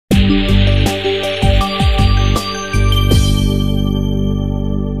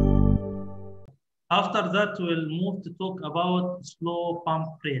After that, we'll move to talk about slow pump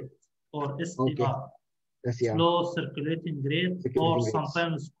rate or SCR. Okay. SCR. Slow circulating rate, or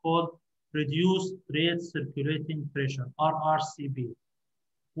sometimes called reduced rate circulating pressure, RRCP.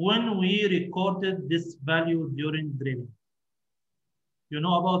 When we recorded this value during drilling. You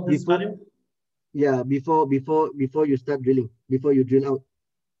know about this value? Yeah, before you start drilling, before you drill out.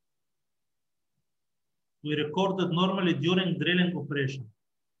 We recorded normally during drilling operation.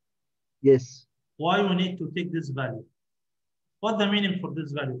 Yes. Why we need to take this value? What's the meaning for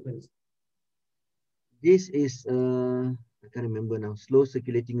this value first? This is, I can't remember now, slow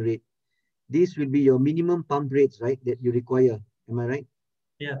circulating rate. This will be your minimum pump rates, right, that you require. Am I right?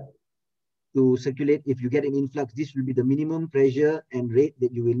 Yeah. To circulate, if you get an influx, this will be the minimum pressure and rate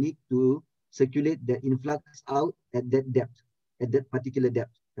that you will need to circulate the influx out at that depth, at that particular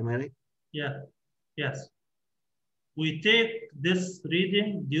depth. Am I right? Yeah. Yes. We take this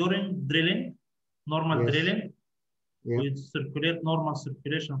reading during drilling, normal drilling. Yeah. We circulate normal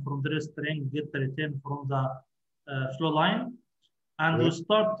circulation from drill string, get the return from the flow line. And we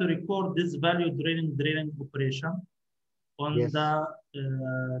start to record this value during drilling operation on the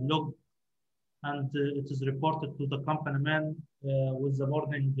log. And it is reported to the company man with the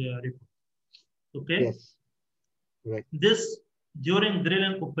morning report. Okay? Yes. Right. This during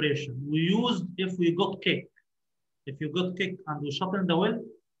drilling operation, we used if we got kick. If you got kick and we shut in the well,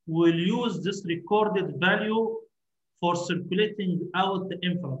 we'll use this recorded value for circulating out the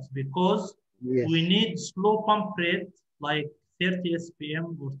influx because we need slow pump rate like 30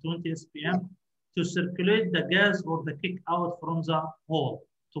 SPM or 20 SPM to circulate the gas or the kick out from the hole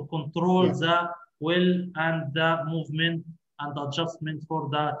to control the well and the movement and adjustment for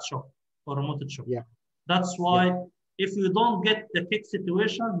the choke or remote choke. Yeah. That's why if you don't get the kick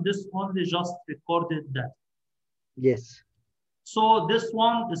situation, this only just recorded that. Yes. So this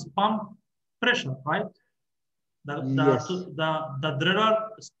one is pump pressure, right? The driller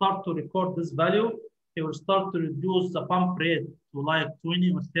start to record this value. He will start to reduce the pump rate to like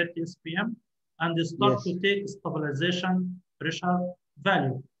 20 or 30 SPM, and they start to take stabilization pressure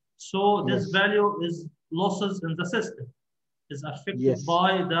value. So this value is losses in the system, is affected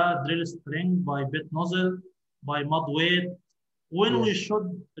by the drill string, by bit nozzle, by mud weight. When we should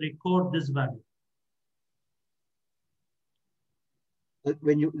record this value?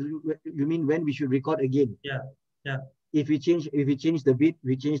 When you mean when we should record again? Yeah, yeah. If we change the bit,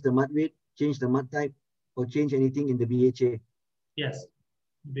 we change the mud weight, change the mud type, or change anything in the BHA. Yes,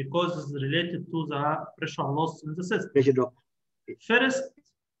 because it's related to the pressure loss in the system. Pressure drop. First,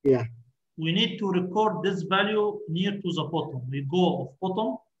 we need to record this value near to the bottom. We go of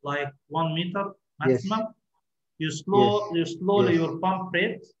bottom like 1 meter maximum. You slowly your pump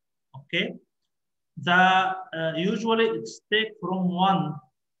rate. Okay. Usually it's take from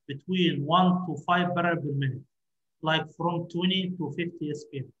between 1 to 5 barrels per minute, like from 20 to 50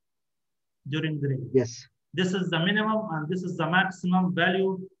 SPM during drilling. Yes. This is the minimum and this is the maximum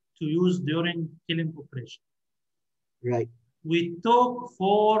value to use during killing operation. Right. We took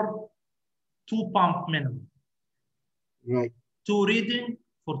for 2 pump minimum. Right. 2 reading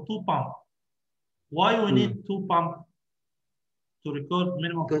for 2 pump. Why we need 2 pump to record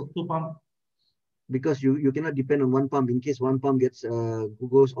minimum for 2 pump? Because you cannot depend on one pump. In case one pump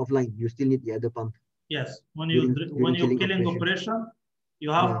goes offline, you still need the other pump. Yes, when you're killing operation, you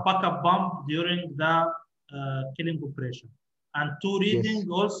have backup pump during the killing operation. And 2 reading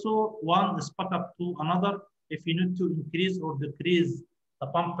also, one is backup to another. If you need to increase or decrease the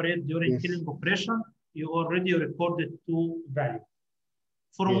pump rate during killing operation, you already recorded 2 values.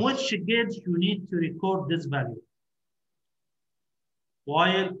 From which gauge you need to record this value?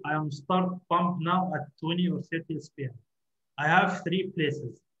 While I am start pump now at 20 or 30 SPM, I have 3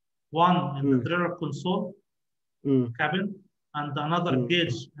 places. One in the driller console cabin, and another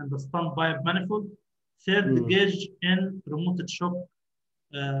gauge in the standby manifold. Third gauge in remote shock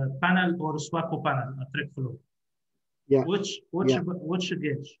panel or SWACO panel, a trick flow. Yeah. Which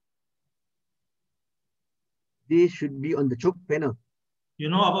gauge? This should be on the choke panel. You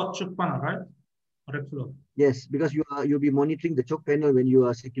know about choke panel, right? Trick flow. Yes, because you'll be monitoring the choke panel when you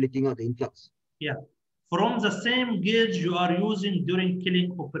are circulating out the influx. Yeah. From the same gauge you are using during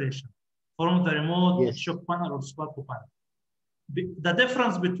killing operation, from the remote shock panel or SWACO panel. The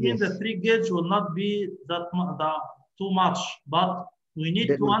difference between the 3 gauge will not be too much, but we need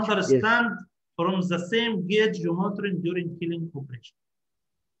to understand from the same gauge you're monitoring during killing operation.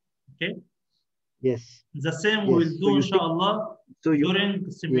 Okay? Yes. The same we will do, inshallah,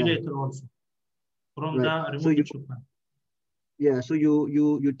 during simulator also. From the remote shock panel. Yeah, so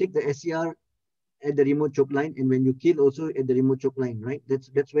you take the SCR at the remote choke line, and when you kill also at the remote choke line, right?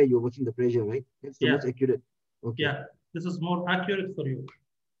 That's where you're watching the pressure, right? That's the most accurate. Okay. Yeah, this is more accurate for you.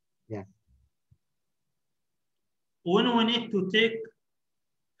 Yeah. When we need to take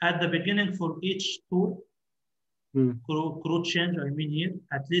at the beginning for each tour, crew change, I mean here,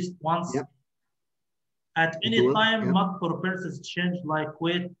 at least once. Yep. At any time, mud propels change like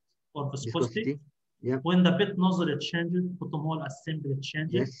weight or viscosity. Yep. When the pit nozzle changes, bottom hole assembly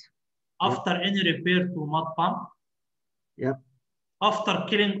changes. Yes. After any repair to mud pump. Yep. After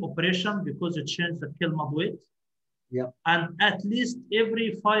killing operation, because it changed the kill mud weight. Yep. And at least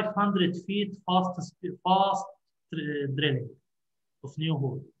every 500 feet fast drilling of new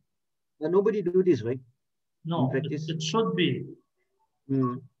hole. But nobody do this, right? No, it should be.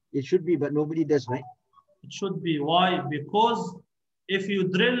 It should be, but nobody does, right? It should be. Why? Because if you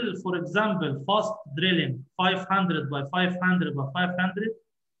drill, for example, fast drilling 500 by 500 by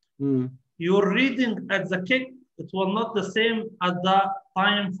 500, your reading at the kick, it will not the same at the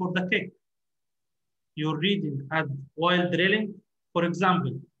time for the kick. Your reading at while drilling, for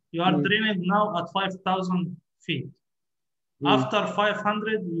example, you are drilling now at 5,000 feet. After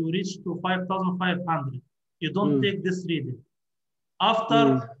 500, you reach to 5,500. You don't take this reading.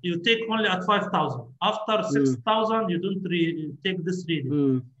 After you take only at 5,000. After 6,000, you don't take this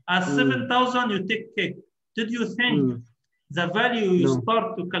reading. At 7,000, you take kick. Did you think the value you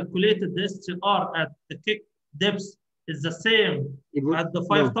start to calculate the SCR at the kick depth is the same at the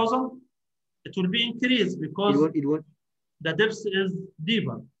 5,000? It will be increased because the depth is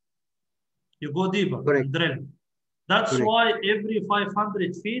deeper. You go deeper in drilling. That's why every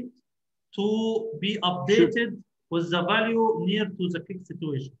 500 feet to be updated with the value near to the kick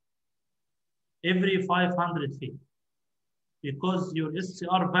situation. Every 500 feet. Because your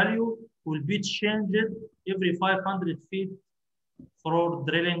SCR value will be changed every 500 feet for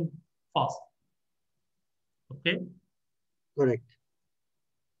drilling fast. Okay? Correct.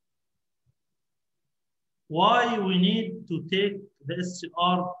 Why we need to take the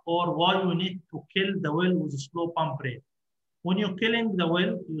SCR or why we need to kill the well with a slow pump rate? When you're killing the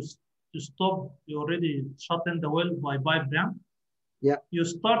well, you stop, you already shut in the well by pipe ramp. Yeah. You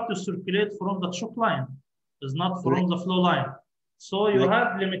start to circulate from the choke line. It's not from the flow line. So you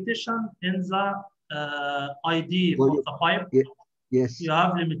have limitation in the ID of the pipe. Yes. You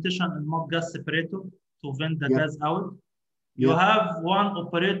have limitation in mud gas separator to vent the gas out. You have one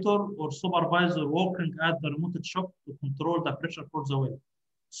operator or supervisor working at the remote choke to control the pressure for the well.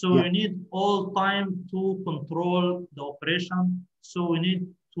 So you need all time to control the operation. So we need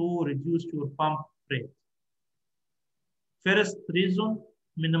to reduce your pump rate. First reason,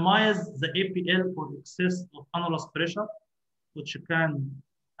 minimize the APL or excess of annulus pressure, which can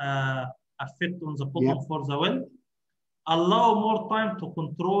affect on the bottom for the well. Allow more time to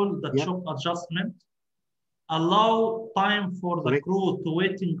control the choke adjustment. Allow time for the crew to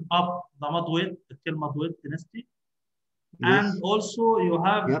waiting up the mud weight, the kill mud weight density. And also you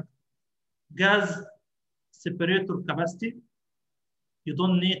have gas separator capacity. You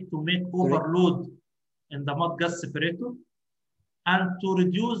don't need to make overload in the mud gas separator. And to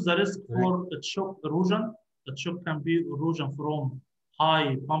reduce the risk for the choke erosion, the choke can be erosion from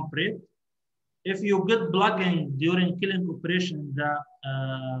high pump rate. If you get plugging during killing operation, the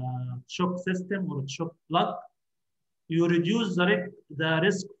choke system or choke plug, you reduce the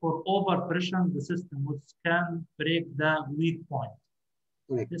risk for overpressure in the system, which can break the weak point.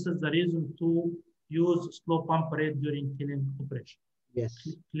 This is the reason to use slow pump rate during killing operation. Yes.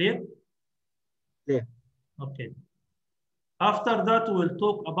 Clear? Clear. Okay. After that, we'll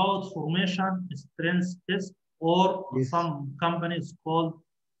talk about formation strength test, or some companies called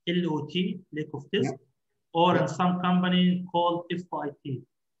LOT, lack of test, or in some company called FIT,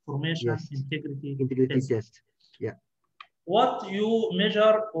 formation integrity test. Yeah. What you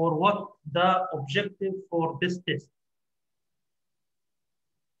measure or what the objective for this test?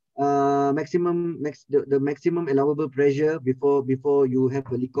 The maximum allowable pressure before you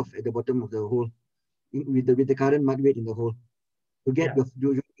have a leak off at the bottom of the hole with the current mud weight in the hole. To get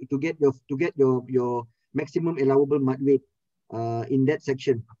your maximum allowable mud weight in that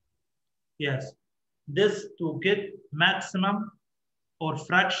section. Yes, this to get maximum or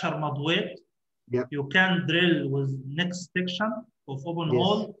fracture mud weight. You can drill with next section of open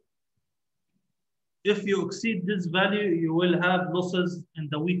hole. If you exceed this value, you will have losses in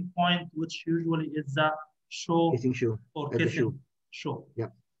the weak point, which usually is the casing shoe or casing shoe. Yeah,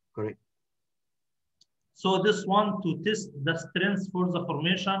 correct. So this one to test the strength for the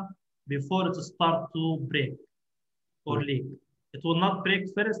formation before it start to break or leak. It will not break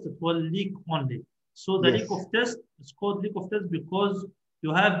first, it will leak only. So the leak of test is called leak of test because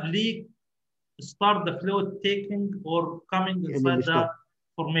you have leak start the fluid taking or coming inside the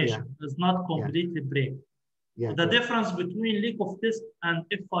formation. It's not completely break. The difference between leak of test and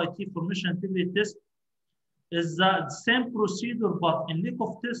FIT formation integrity test is the same procedure, but in leak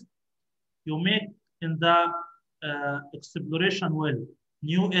of test, you make in the exploration well,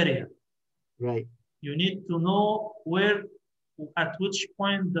 new area. Right. You need to know where, at which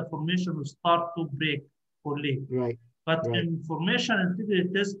point the formation will start to break or leak. Right. But in formation integrity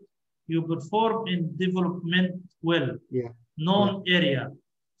test, you perform in development well, known area.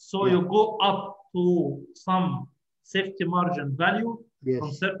 So you go up to some safety margin value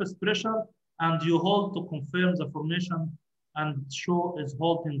from surface pressure, and you hold to confirm the formation and show is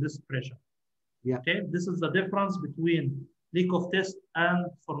holding this pressure. Okay, this is the difference between leak of test and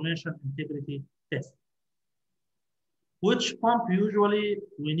formation integrity test. Which pump usually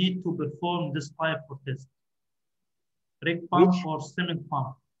we need to perform this type of test? Brick pump or cement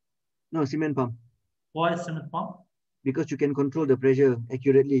pump? No, cement pump. Why cement pump? Because you can control the pressure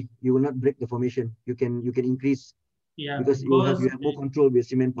accurately. You will not break the formation. You can increase. Because you have more control with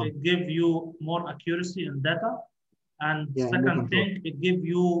cement pump. It gives you more accuracy in data. And second thing, it gives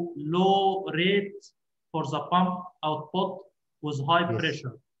you low rate for the pump output with high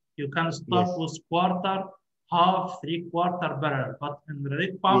pressure. You can start with quarter, half, 3/4 barrel. But in the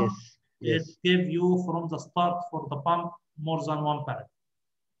rig pump, it gives you from the start for the pump more than 1 barrel.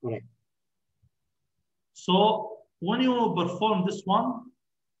 Correct. So when you perform this one,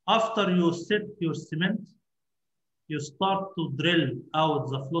 after you set your cement, you start to drill out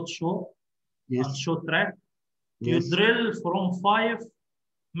the float show and show track. You drill from 5,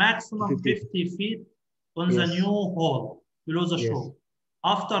 maximum 50 feet on the new hole below the show.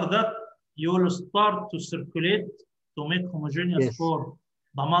 After that, you will start to circulate to make homogeneous for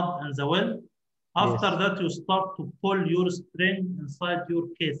the mud and the well. After that, you start to pull your string inside your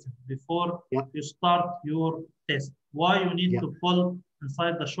casing before you start your test. Why you need to pull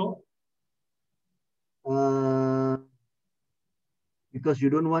inside the show? Because you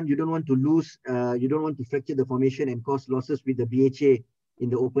don't want to lose, you don't want to fracture the formation and cause losses with the BHA in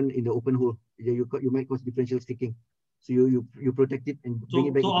the open hole. You might cause differential sticking. So you protect it and bring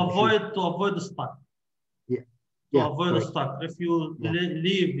it back to avoid the stuck. To avoid the stuck. If you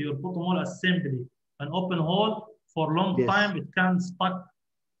leave your bottom hole assembly an open hole for a long time, it can stuck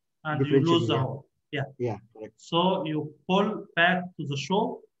and you lose the hole. Correct. So you pull back to the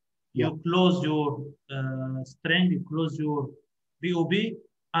show. You close your string. You close your BOB,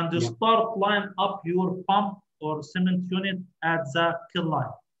 and you start line up your pump or cement unit at the kill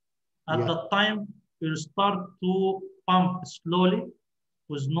line. At that time, you start to pump slowly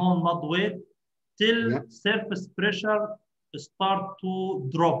with no mud weight till surface pressure start to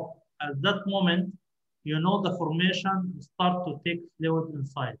drop. At that moment, you know the formation start to take fluid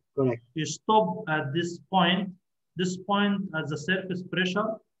inside. Correct. You stop at this point. This point at the surface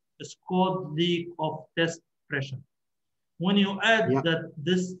pressure is called leak of test pressure. When you add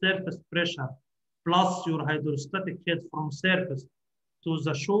this surface pressure plus your hydrostatic head from surface to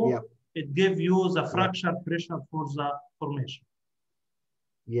the show, it gives you the fracture pressure for the formation.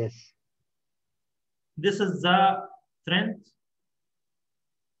 Yes. This is the trend.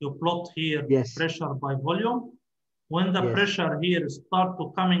 You plot here pressure by volume. When the pressure here start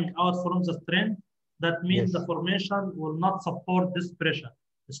to coming out from the trend, that means the formation will not support this pressure.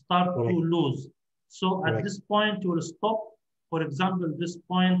 It start to lose. So at this point, you will stop. For example, this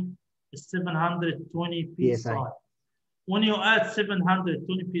point is 720 psi. When you add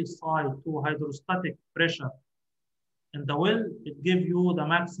 720 psi to hydrostatic pressure in the well, it gives you the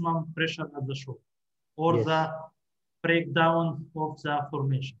maximum pressure at the shore or the breakdown of the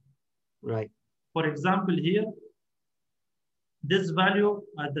formation. Right. For example, here, this value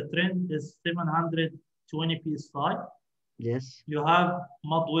at the trend is 720 psi. Yes. You have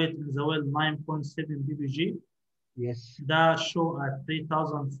mud weight in the well 9.7 ppg. Yes. That show at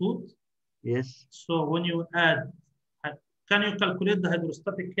 3,000 foot. Yes. So when you add, can you calculate the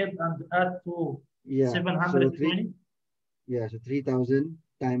hydrostatic head and add to 720? So 3,000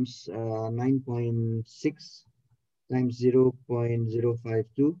 times 9.6 times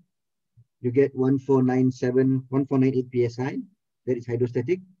 0.052. You get 1498 psi. That is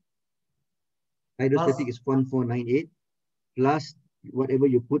hydrostatic. Hydrostatic is 1498 plus whatever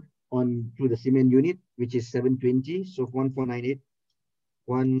you put on through the cement unit, which is 720. So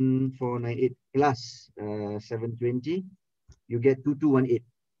 1498 plus 720, you get 2218,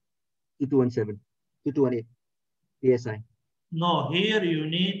 2218 psi. No, here you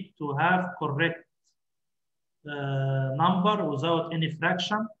need to have correct number without any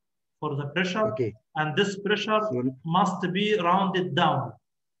fraction for the pressure. Okay. And this pressure must be rounded down.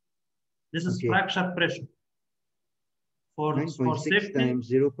 This is Okay. fracture pressure. For 9.6 safety, times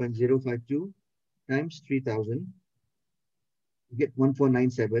 0.052 times 3,000. You get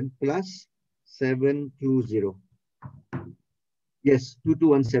 1497 plus 720. Yes,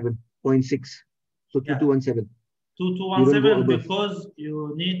 2217.6. So 2217. 2217 because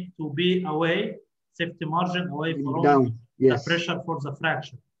you need to be away, safety margin away from down. Yes. the pressure for the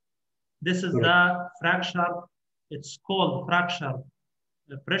fracture. This is Correct. the fracture. It's called fracture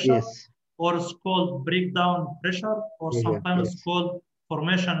pressure, Yes. or it's called breakdown pressure, or sometimes yes. called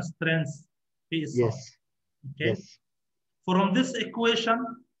formation strength PSI. Yes. Okay. Yes. From this equation,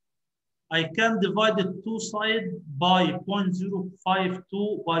 I can divide the two sides by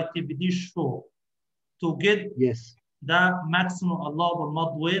 0.052 by TBD show to get yes. the maximum allowable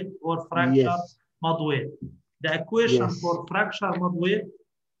mud weight or fracture mud weight. The equation for fracture mud weight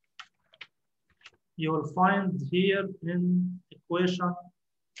you will find here in equation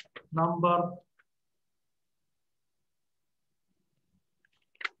number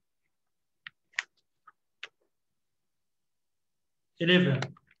 11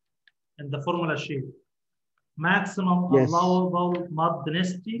 in the formula sheet. Maximum allowable mud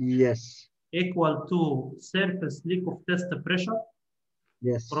density equal to surface leak of test pressure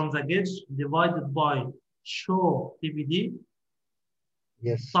from the gauge divided by show TBD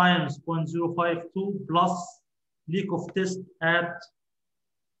times 0.052 plus leak of test at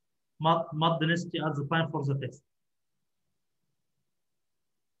mud density at the time for the test.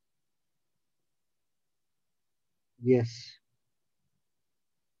 Yes.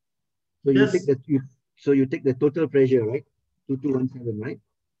 So you take the total pressure, right? 2217, right?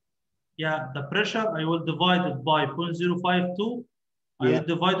 Yeah, the pressure I will divide it by 0.052. I will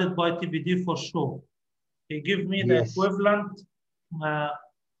divide it by TBD for sure. He give me the equivalent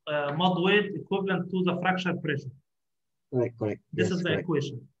mud weight equivalent to the fracture pressure. Correct. This is the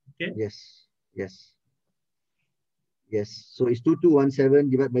equation. Okay. Yes. So it's 2217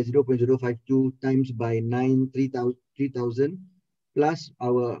 divided by 0.052 times by 3,000 plus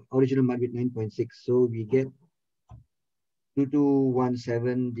our original mud weight 9.6. So we get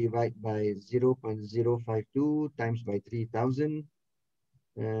 2217 divided by 0.052 times by 3,000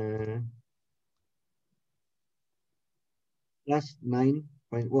 plus 9.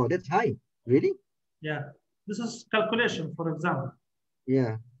 Wow, that's high. Really? Yeah. This is calculation, for example.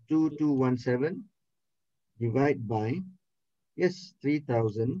 Yeah. 2217 divided by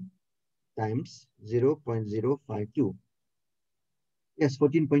 3,000 times 0.052. Yes,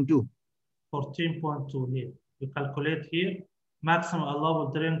 14.2. 14.2 here. You calculate here maximum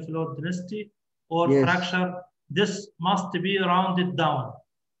allowable drain flow density or fracture. This must be rounded down.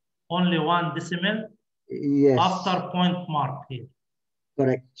 Only one decimal after point mark here.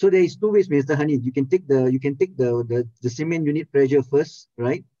 Correct. So there is two ways, Mr. Hanif. You can take the cement unit pressure first,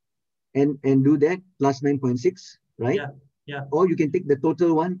 right? And do that plus 9.6, right? Yeah. Or you can take the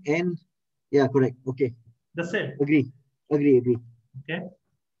total one and correct. Okay. The same. Agree. Okay.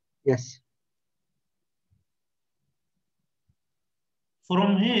 Yes.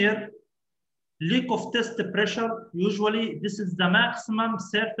 From here, leak of test pressure, usually this is the maximum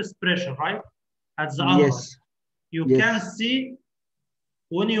surface pressure, right? At the outlet. You can see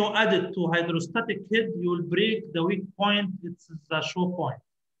when you add it to hydrostatic head, you will break the weak point, it's the show point.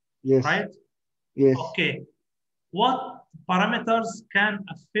 Right? Yes. Okay. What parameters can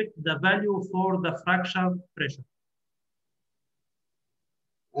affect the value for the fracture pressure?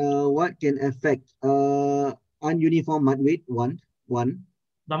 What can affect ununiform mud weight? One.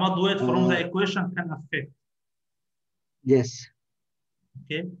 The mud weight from the equation can affect. Yes.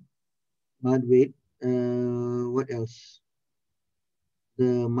 Okay. Mud weight. What else?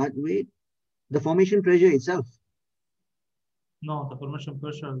 The mud weight. The formation pressure itself. No, the formation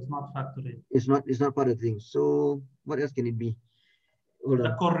pressure is not factored in. It's not part of the thing. So what else can it be?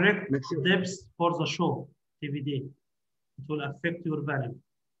 The correct depth for the show, TBD. It will affect your value.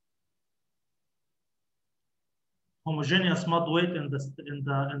 Homogeneous mud weight in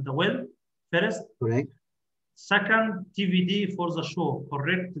the well first. Correct. Second, TBD for the show.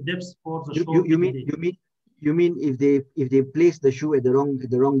 Correct depth for the show. You mean if they place the shoe at the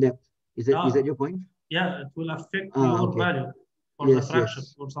wrong depth? Is that your point? Yeah, it will affect your value for the fracture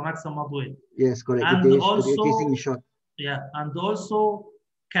for the maximum mud weight. Yes, correct. And if also, the casing is short. Yeah, and also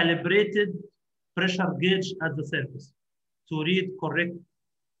calibrated pressure gauge at the surface to read correct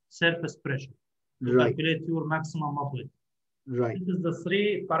surface pressure to calculate your maximum mud weight. Right. This is the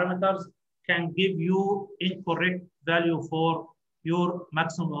three parameters can give you incorrect value for your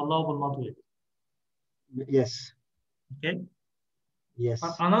maximum allowable mud weight. Yes. Okay. Yes.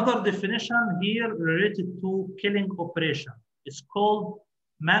 Another definition here related to killing operation. It's called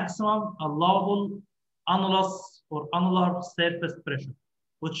maximum allowable annulus or annular surface pressure,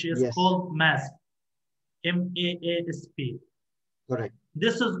 which is called MASP, M-A-A-S-P. Correct.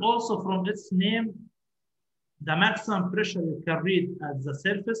 This is also from its name, the maximum pressure you can read at the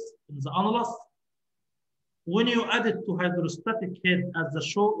surface in the annulus. When you add it to hydrostatic head at the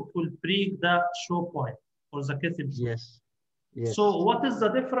show, it will break the show point or the casing show. Yes. Yes. So what is the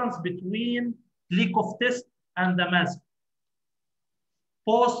difference between leak of test and the MASP?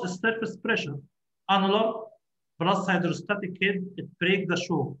 Post surface pressure, annular plus hydrostatic head, it breaks the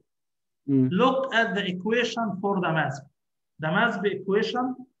show. Look at the equation for the MASP. The MASP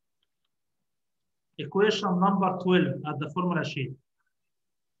equation number 12 at the formula sheet.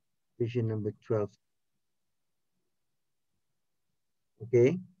 Equation number 12.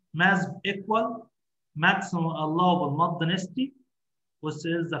 Okay. MASP equal maximum allowable mud density, which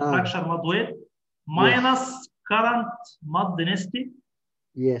is the fracture mud weight, minus current mud density.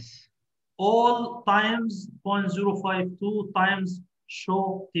 Yes. All times 0.052 times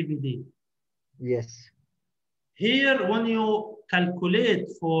show TBD. Yes. Here, when you calculate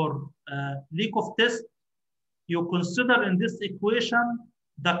for leak of test, you consider in this equation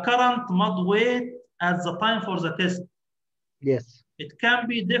the current mud weight at the time for the test. Yes. It can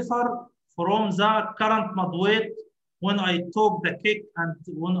be different from the current mud weight when I took the kick and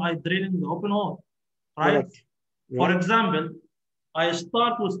when I drill in the open hole, right? Correct. For example, I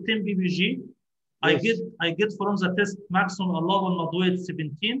start with 10 ppg. Yes. I get from the test maximum allowable mud weight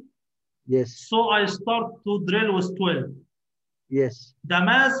 17. Yes. So I start to drill with 12. Yes. The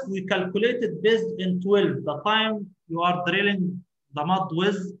mass we calculated based in 12, the time you are drilling the mud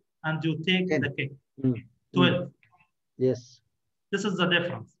with and you take 10. the kick. 12. Yes. This is the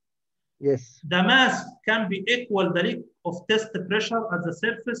difference. Yes. The mass can be equal the leak of test pressure at the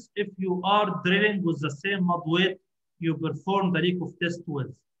surface if you are drilling with the same mud weight you perform the leak of test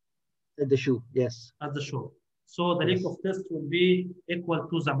with. At the shoe, yes. At the shoe. So the leak of test will be equal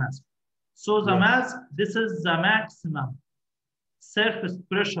to the mass. So the mass, this is the maximum surface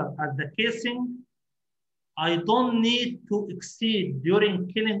pressure at the casing. I don't need to exceed during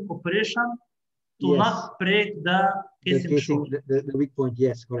killing operation to not break the casing. The weak point,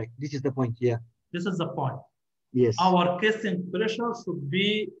 yes, correct. This is the point, yeah. This is the point. Yes. Our casing pressure should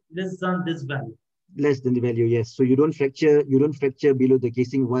be less than this value. Less than the value, yes. So you don't fracture below the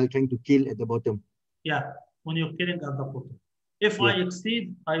casing while trying to kill at the bottom. Yeah, when you're killing at the bottom. If I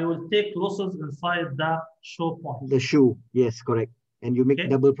exceed, I will take losses inside the show point. The shoe, yes, correct. And you make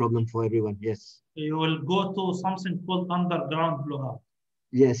double problem for everyone, yes. You will go to something called underground blowout.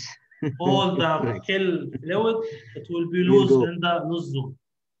 Yes. All the kill fluid, it will be loose in the loose zone.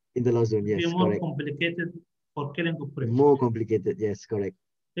 In the loose zone, yes, it will be more complicated for killing operation. More complicated, yes, correct.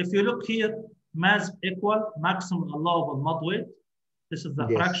 If you look here, mass equal maximum allowable mud weight. This is the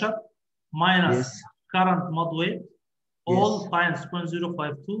fracture minus current mud weight. All times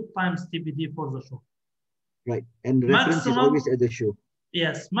 0.052 times TBD for the shoe. Right, and reference is always at the shoe.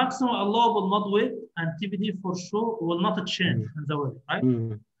 Yes, maximum allowable mud weight and TBD for shoe will not change in the well, right?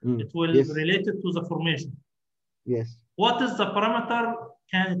 It will be related to the formation. Yes. What is the parameter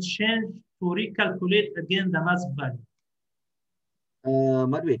can change to recalculate again the mass value?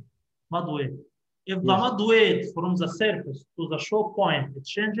 Mud weight. Mud weight. If the mud weight from the surface to the show point it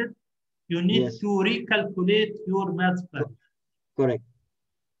changes, you need to recalculate your mass value. Correct.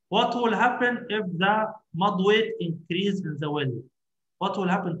 What will happen if the mud weight increase in the well? What will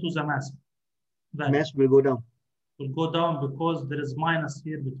happen to the mass value? Mass will go down. Will go down because there is minus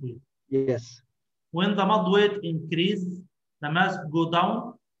here between. Yes. When the mud weight increase, the mass go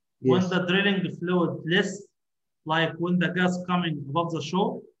down. When the drilling fluid less, like when the gas coming above the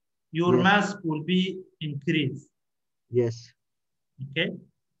show, your mass will be increased. Yes. Okay.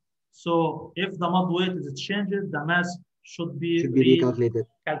 So if the mud weight is changed, the mass should be recalculated.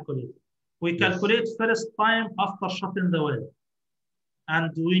 We calculate first time after shutting the well.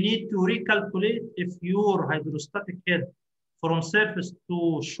 And we need to recalculate if your hydrostatic head from surface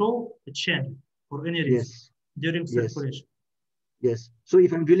to show it changed for any reason during circulation. Yes. So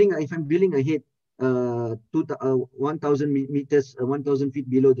if I'm drilling a head 1,000 meters, 1,000 feet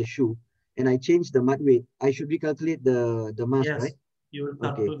below the shoe, and I change the mud weight, I should recalculate the mass, right? You will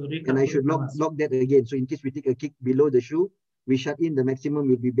recalculate. And I should log that again. So in case we take a kick below the shoe, we shut in, the maximum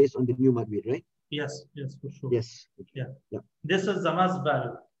will be based on the new mud weight, right? Yes, for sure. Yes. Yeah. This is the mass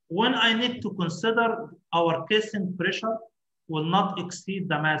value. When I need to consider our casing pressure will not exceed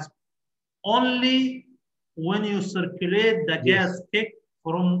the mass. Only when you circulate the gas kick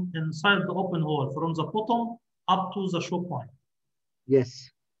from inside the open hole, from the bottom up to the show point.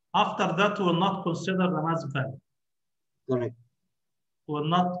 Yes. After that, we will not consider the mass value. Correct. will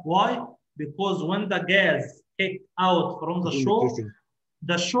not. Why? Because when the gas kick out from the show,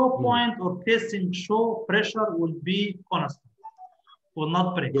 the show point or casing show pressure will be constant, will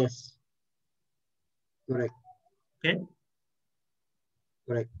not break. Yes. Correct. Okay.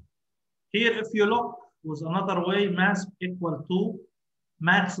 Correct. Here, if you look with another way, mass equal to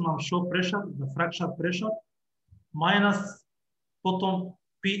maximum show pressure, the fracture pressure, minus bottom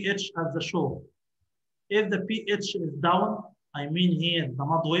pH at the show. If the pH is down, I mean here the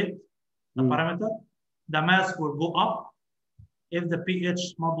mud weight, the parameter, the mass will go up. If the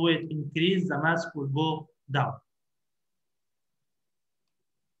pH mud weight increase, the mass will go down.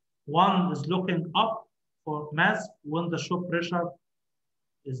 One is looking up for mass when the show pressure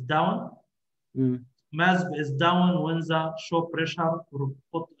is down. Mass is down when the show pressure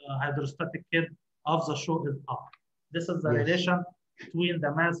or hydrostatic head of the show is up. This is the relation between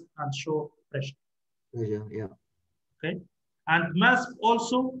the mass and show pressure. Yeah. Okay. And mass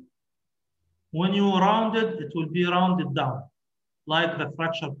also, when you round it, it will be rounded down, like the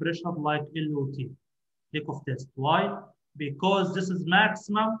fracture pressure, like LOT, leak of test. Why? Because this is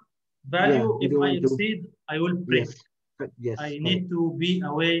maximum value. If I exceed, I will break. Yes. I need to be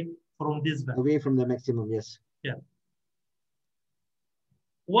away from this value. Away from the maximum, yes. Yeah.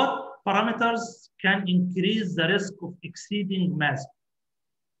 What parameters can increase the risk of exceeding mass?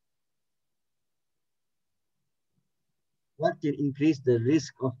 What can increase the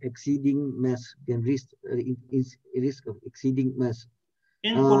risk of exceeding mass? Can risk of exceeding mass?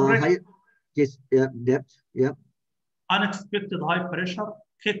 Incorrect. Yes, depth. Yeah. Unexpected high pressure,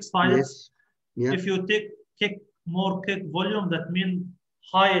 kick size. Yes. If you take more kick volume, that means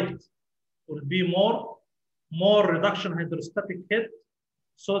height will be more reduction hydrostatic head.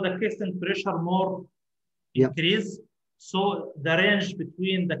 So the casing pressure more increase. So the range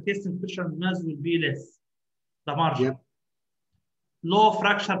between the casing pressure and mass will be less. The margin. Low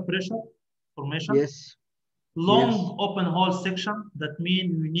fracture pressure formation. Yes. Long open hole section. That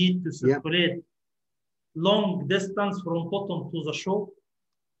means you need to circulate long distance from bottom to the show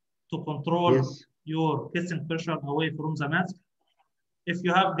to control your casing pressure away from the mass. If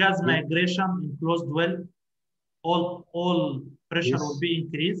you have gas migration in closed well, all pressure will be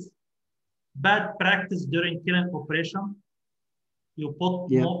increased. Bad practice during killing operation. You put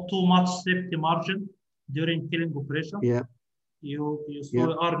too much safety margin during killing operation. You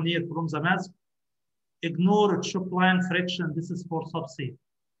are near from the mass. Ignore choke line friction. This is for subsea.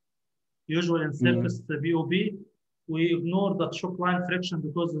 Usually in surface VOB, we ignore the choke line friction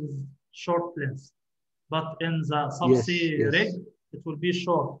because it's short length. But in the subsea rig, it will be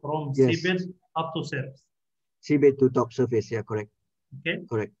short from seabed up to surface. Seabed to top surface, yeah, correct. Okay.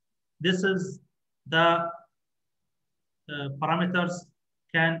 Correct. This is the parameters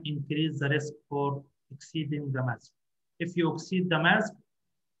can increase the risk for exceeding the mass. If you exceed the mass,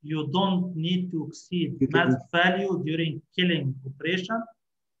 you don't need to exceed mass value during killing operation.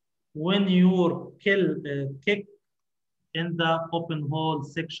 When you kick in the open hole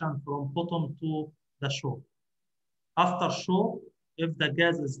section from bottom to the show. After show, if the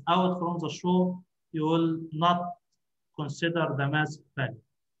gas is out from the show, you will not consider the mass value.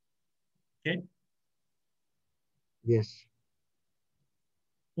 Okay? Yes.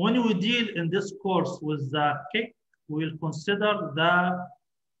 When we deal in this course with the kick, we will consider the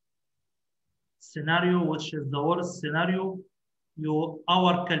scenario, which is the worst scenario.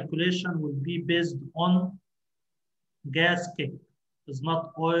 Our calculation will be based on gas kick. It's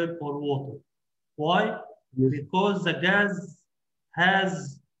not oil or water. Why? Because the gas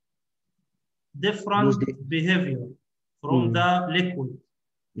has different behavior from the liquid.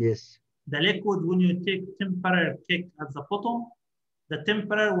 Yes. The liquid, when you take temporary kick at the bottom, the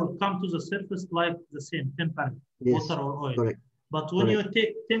temporary will come to the surface like the same temporary, water or oil. Correct. But when you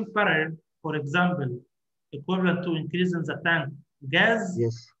take temporary, for example, equivalent to increase in the tank gas,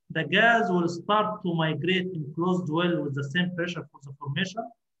 the gas will start to migrate in closed well with the same pressure for the formation.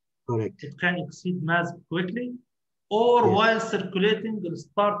 Correct. It can exceed mass quickly, or while circulating, it will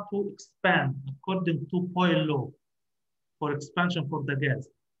start to expand according to Boyle law for expansion for the gas.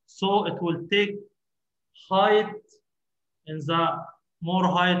 So it will take height in the more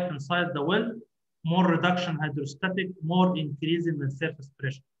height inside the well, more reduction hydrostatic, more increase in the surface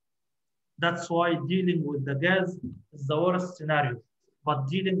pressure. That's why dealing with the gas is the worst scenario. But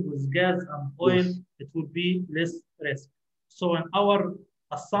dealing with gas and oil, it will be less risk. So in our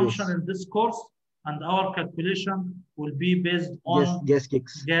assumption in this course and our calculation will be based on gas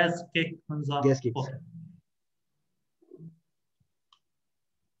kicks. Gas kick on the bottom.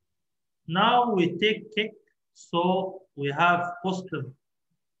 Now we take kick, so we have positive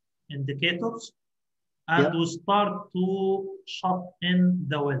indicators and we start to shut in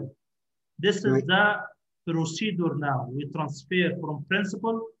the well. This is the procedure now. We transfer from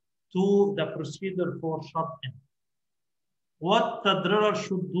principle to the procedure for shut in. What the driller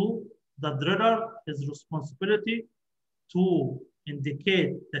should do, the driller is responsibility to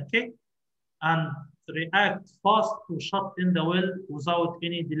indicate the kick and react fast to shut in the well without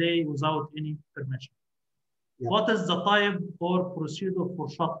any delay, without any permission. What is the type or procedure for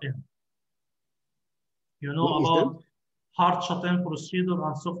shut in? You know about hard shut in procedure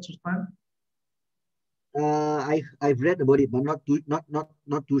and soft shut in? I've read about it, but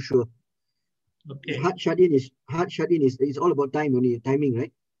not too sure. Okay. Hard shut in is it's all about timing,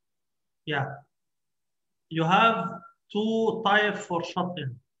 right? Yeah. You have two types for shut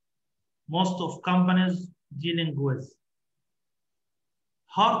in. Most of companies dealing with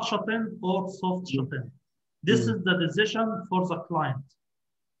hard shut in or soft shut in. This is the decision for the client.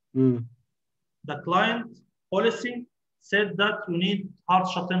 The client policy said that you need hard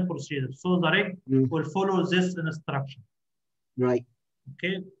shut in procedure. So the rig will follow this instruction. Right.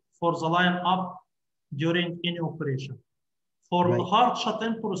 Okay. For the line up during any operation. For the hard shut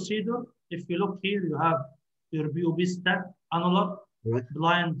in procedure, if you look here, you have your BOP stack, annular,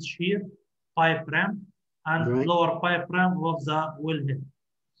 blind shear, pipe ramp, and lower pipe ramp of the wellhead.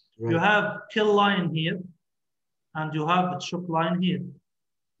 You have kill line here, and you have choke line here.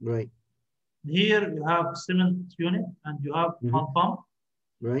 Right. Here you have cement unit, and you have mud pump.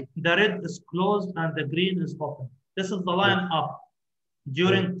 Right. The red is closed, and the green is open. This is the line up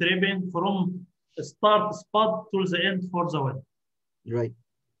during tripping from the start spot to the end for the well. Right.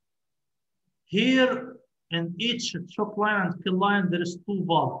 Here in each choke line and kill line, there is two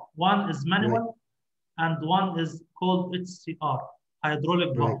valves. One is manual, and one is called HCR,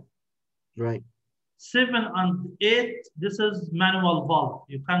 hydraulic valve. Right. 7 and 8, this is manual valve.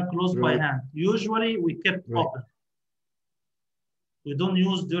 You can close by hand. Usually we kept open. We don't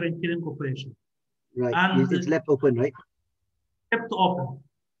use during killing operation. Right. And it's left open, right? Kept open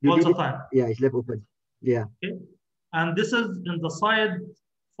all the time. Yeah, it's left open. Yeah. Okay. And this is in the side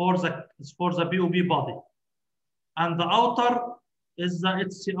for the BOP body. And the outer is the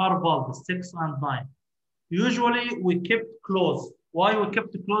HCR valve, 6 and 9. Usually we kept closed. Why we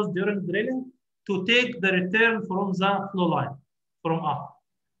kept closed during drilling? To take the return from the flow line, from up.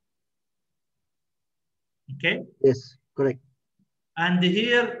 Okay? Yes, correct. And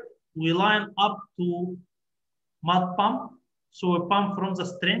here we line up to mud pump. So we pump from the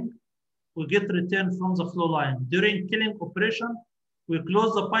string, we get return from the flow line. During killing operation, we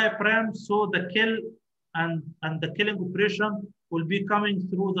close the pipe ramp so the kill and the killing operation will be coming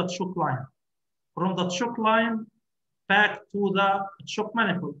through the choke line. From the choke line back to the choke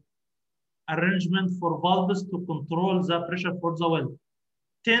manifold. Arrangement for valves to control the pressure for the well.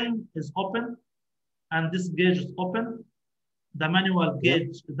 10 is open, and this gauge is open. The manual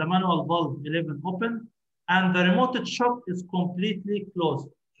gauge, the manual valve 11 open, and the remote choke is completely closed.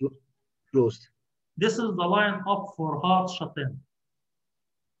 Closed. This is the line up for hard shut in.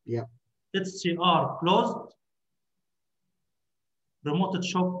 Yeah. HCR closed. Remote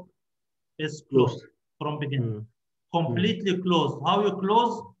choke is closed from beginning. Completely closed. How you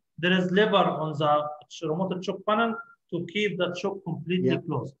close? There is lever on the remote choke panel to keep the choke completely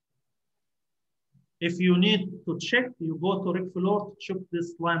closed. If you need to check, you go to rig floor to check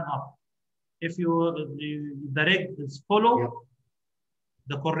this line up. If the rig is follow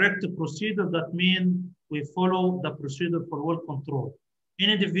the correct procedure, that means we follow the procedure for well control.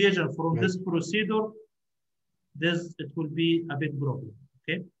 Any deviation from this procedure, it will be a big problem.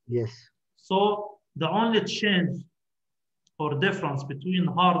 Okay. Yes. So the only change or difference between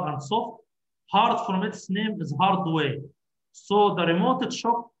hard and soft, hard from its name is hard way. So the remote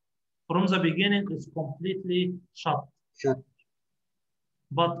choke from the beginning is completely shut.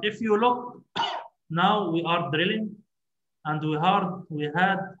 But if you look, now we are drilling and we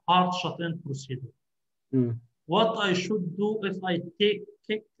had hard shut-in procedure. What I should do if I take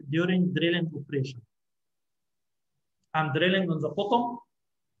kick during drilling operation? I'm drilling on the bottom.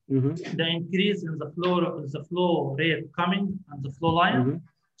 The increase in the flow rate coming and the flow line.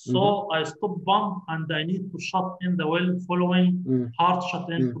 So I stop pump and I need to shut in the well following hard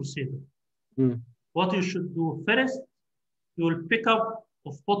shut-in procedure. What you should do first, you will pick up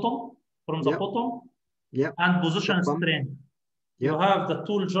of bottom from the bottom and position string. You have the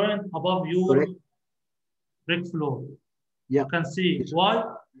tool joint above your rig floor. You can see why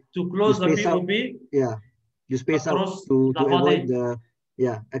to close the BOP. You space out to avoid the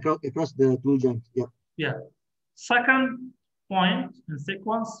across the tool joint. Second point in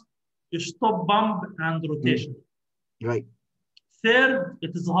sequence, you stop bump and rotation. Right. Third,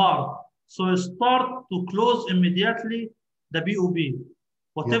 it is hard. So you start to close immediately the BOB,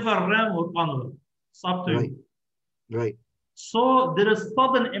 whatever RAM or annular. It's up to you. Right. So there is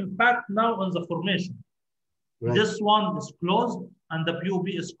sudden impact now on the formation. Right. This one is closed and the BOB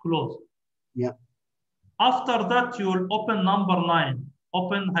is closed. Yeah. After that, you will open number 9,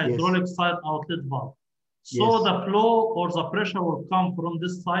 open hydraulic side outlet valve. So the flow or the pressure will come from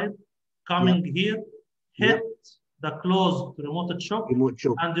this side, coming here, hit the closed remote choke,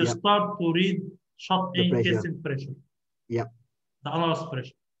 and you start to read shut-in casing pressure. Yeah. The annulus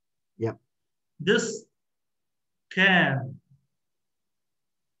pressure. Yeah. This can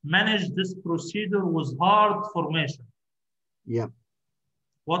manage this procedure with hard formation. Yeah.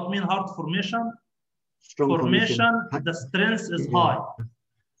 What mean hard formation? Strong formation, the strength is high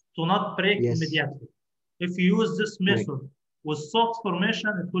to not break immediately. If you use this method with soft formation,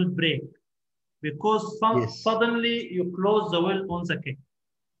 it will break because suddenly you close the well on the kick.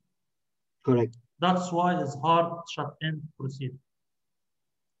 Correct. That's why it's hard shut-in procedure.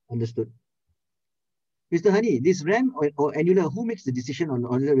 Understood. Mr. Hani, this RAM or annular, who makes the decision on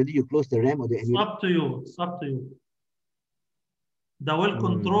whether you close the RAM or the annular? It's up to you. It's up to you. The well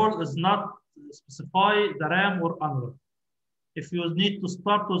control is not specify the RAM or annular. If you need to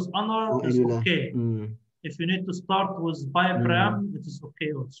start with annular, it's okay. If you need to start with pipe RAM, it is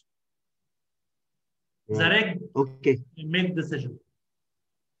okay also. The rig make decision.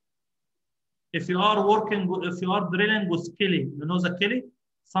 If you are drilling with Kelly, you know the Kelly?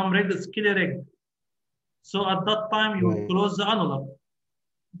 Some rig is Kelly rig. So at that time, you close the annular.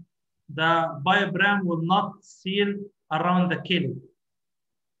 The pipe RAM will not seal around the Kelly.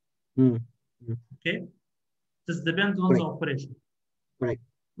 Okay? This depends on the operation. Right.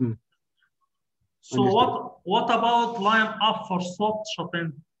 So what about line up for soft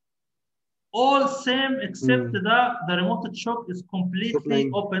shut-in? All same except the remote choke is completely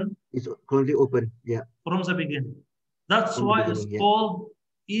open. It's completely open, from the beginning. That's why it's called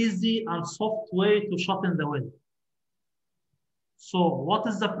easy and soft way to shut in the well. So what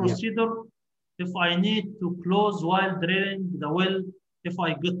is the procedure if I need to close while drilling the well if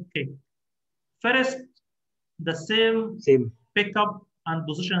I get kicked? First, the same pickup and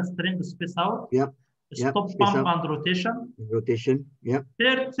position string space out. Stop pump and rotation.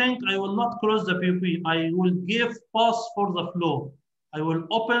 Third thing, I will not close the PUP. I will give pass for the flow. I will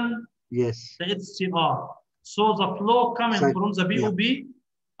open the HCR. So the flow coming from the PUP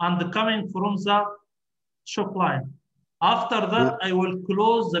and coming from the choke line. After that, I will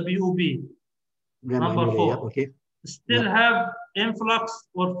close the PUP. Number 4. Still have influx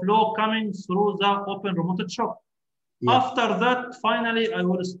or flow coming through the open remote choke. After that, finally, I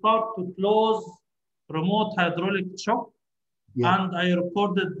will start to close remote hydraulic choke, and I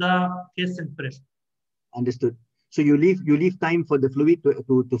recorded the casing pressure. Understood. So you leave time for the fluid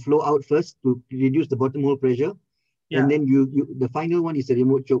to flow out first to reduce the bottom hole pressure, and then the final one is a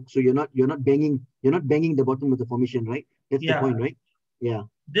remote choke. So you're not banging the bottom of the formation, right? That's the point, right? Yeah.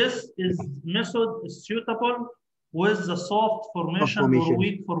 This method is suitable with the soft formation or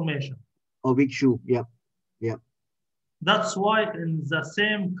weak formation. Or weak shoe. Yeah. That's why in the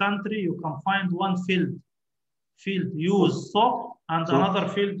same country you can find one field use soft and another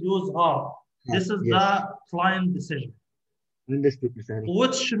field use hard. This is the client decision. Understood, Mr. Hani.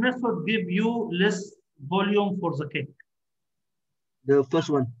 Which method give you less volume for the kick? The first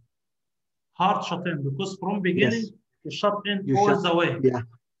one. Hard shut in, because from beginning you shut in all the way.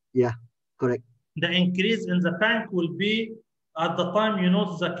 Yeah, correct. The increase in the tank will be at the time you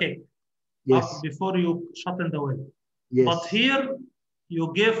notice the kick. Up before you shut in the well. But here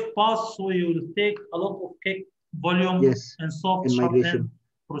you give pass, so you will take a lot of kick volume and soft shut-in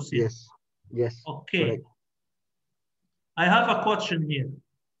procedure. Yes. Okay. Correct. I have a question here.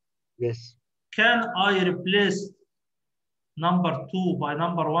 Yes. Can I replace number 2 by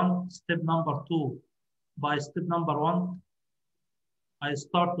number 1? Step number 2 by step number 1? I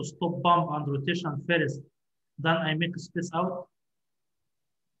start to stop pump and rotation first, then I make space out.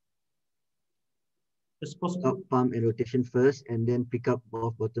 Stop pump and rotation first, and then pick up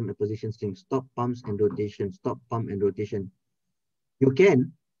off bottom and position string. Stop pumps and rotation. Stop pump and rotation. You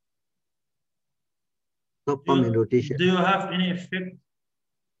can stop pump and rotation. Do you have any effect?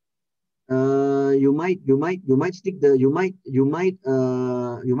 You might stick the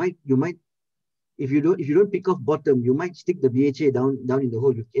if you don't pick off bottom, you might stick the BHA down in the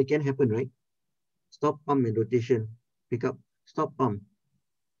hole. It can happen, right? Stop pump and rotation. Pick up. Stop pump.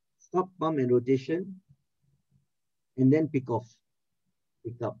 Stop pump and rotation. And then pick off,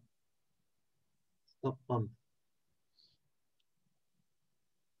 pick up, stop pump.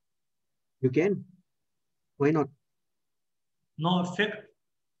 You can. Why not? No effect.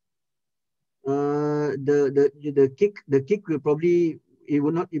 The kick will probably, it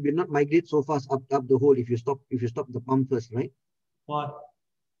will not migrate so fast up the hole if you stop the pump first, right? Why?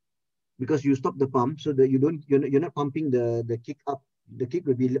 Because you stop the pump, so that you're not pumping the kick up. The kick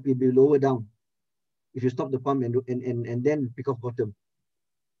will be lower down if you stop the pump and then pick off bottom.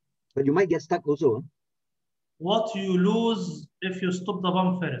 But you might get stuck also. Huh? What you lose if you stop the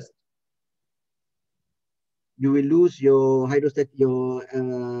pump first? You will lose your hydrostat, your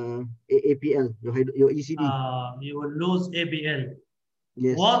APL, your ECD. You will lose APL.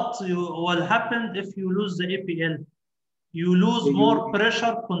 Yes. What will happen if you lose the APL? You lose more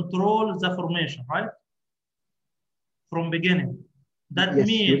pressure control the formation, right? From beginning. That yes,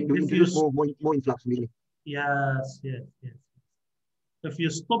 means you if you lose more influx beginning. yes. If you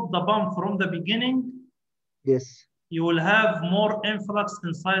stop the pump from the beginning, yes, you will have more influx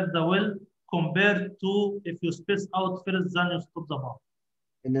inside the well compared to if you space out first then you stop the pump.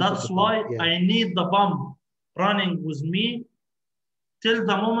 That's why yeah. I need the pump running with me till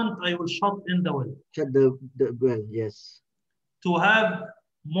the moment I will shut in the well. Shut the well, yes. To have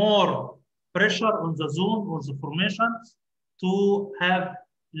more pressure on the zone or the formation to have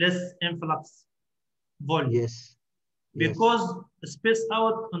less influx volume. Yes. Because space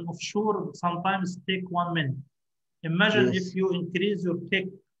out and offshore sometimes take 1 minute. Imagine if you increase your kick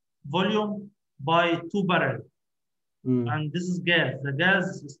volume by 2 barrels. And this is gas. The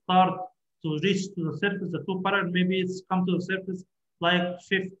gas start to reach to the surface, the 2 barrels, maybe it's come to the surface like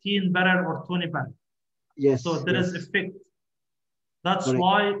 15 barrel or 20 barrel. Yes. So there is effect. That's correct.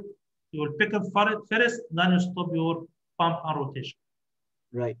 Why you will pick up first, then you stop your pump and rotation.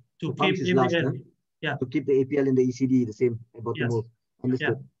 Right. To keep APL. Last, huh? Yeah. To keep the APL and the ECD the same at bottom hole.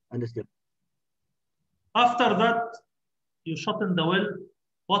 Understood. Yeah. Understood. After that, you shut in the well.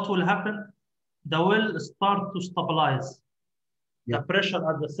 What will happen? The well start to stabilize. The pressure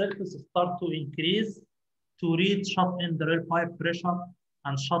at the surface start to increase to reach shut in drill pipe pressure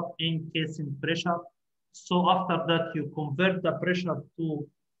and shut in casing pressure. So after that, you convert the pressure to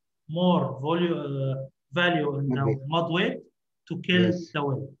more value in the mud weight to kill the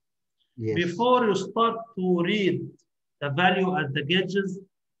well. Before you start to read the value at the gauges,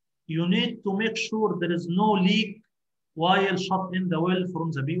 you need to make sure there is no leak while shut in the well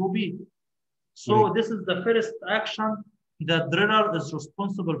from the BOB. So this is the first action the driller is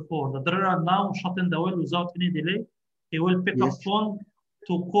responsible for. The driller now shut in the well without any delay. He will pick up phone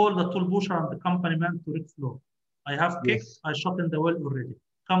to call the tool pusher and the company man to rig floor. I have kicked, I shut in the well already.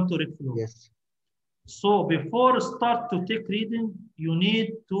 Come to rig floor. So before start to take reading, you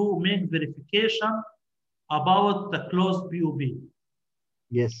need to make verification about the closed BOB.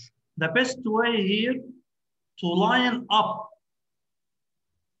 The best way here to line up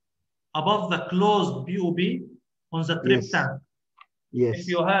above the closed BOB on the trip tank. If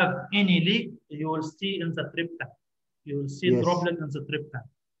you have any leak, you will see in the trip tank. You will see droplet in the trip tank.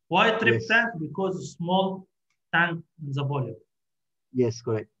 Why trip tank? Because small tank in the volume. Yes,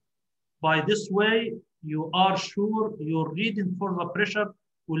 correct. By this way, you are sure your reading for the pressure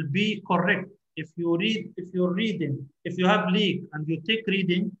will be correct. If you're reading, if you have leak and you take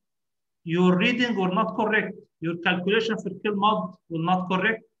reading, your reading will not correct. Your calculation for kill mud will not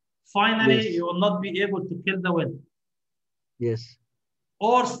correct. Finally, you will not be able to kill the well. Yes.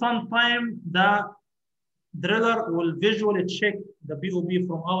 Or sometime the driller will visually check the BOB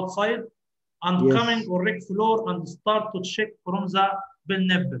from outside and coming on rig floor and start to check from the bin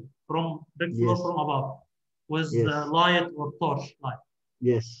nipple, from rig floor from above with the light or torch light.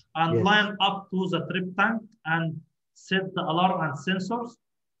 And line up to the trip tank and set the alarm and sensors.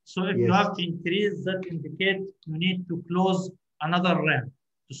 So if you have increased that indicate you need to close another ramp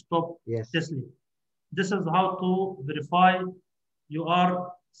to stop this leak. This is how to verify you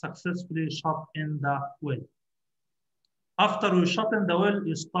are successfully shut in the well. After you shut in the well,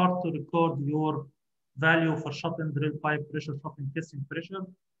 you start to record your value for shut in drill pipe pressure, shut in casing pressure.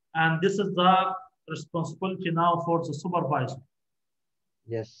 And this is the responsibility now for the supervisor.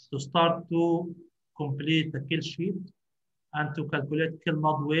 To start to complete the kill sheet and to calculate kill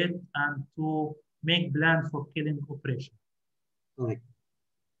mud weight and to make plan for killing operation.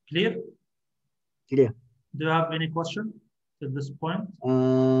 Clear? Clear. Do you have any question at this point?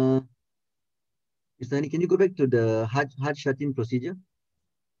 Mr. Hani, can you go back to the hard shut-in procedure?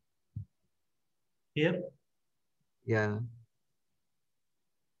 Here? Yeah.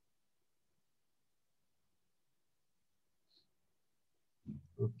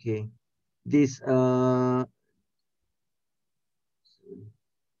 Okay. This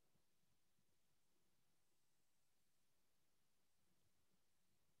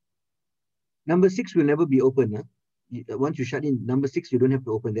number 6 will never be open. Huh? Once you shut in number 6, you don't have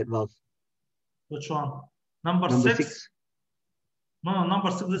to open that valve. Which one? Number Number 6? 6. No, number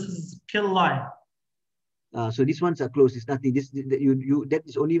 6. This is kill line. So these ones are closed. It's nothing. That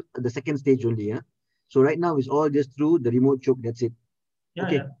is only the second stage only. Yeah. So right now it's all just through the remote choke. That's it. Yeah,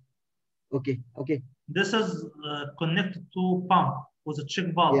 okay. Yeah. Okay. Okay. This is connected to pump with a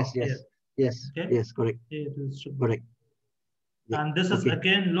check valve. Yes. Yes. Here. Yes. Okay. Yes. Correct. Here it is check valve. Correct. Yeah. And this is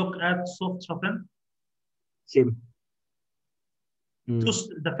again, look at soft shutting. Same.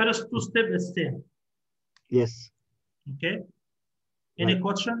 The first 2 steps is same. Yes. Okay. Any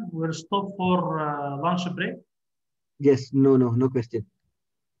question? We'll stop for lunch break. Yes. No question.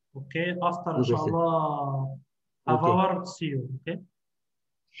 Okay. After, no inshallah, half hour, see you. Okay.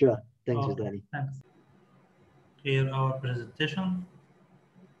 Sure. Thanks, Danny. Thanks. Here our presentation.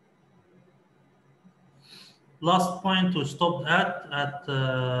 Last point we stopped at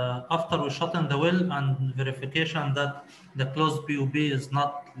after we shut in the well and verification that the closed BOB is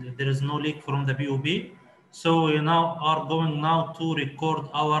not, there is no leak from the BOB. So we now are going now to record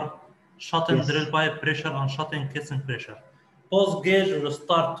our shut-in drill pipe pressure and shut-in casing pressure. Pulse gauge will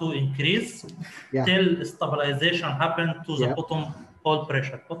start to increase till stabilization happen to the bottom hole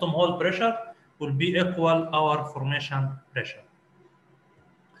pressure. Bottom hole pressure will be equal our formation pressure.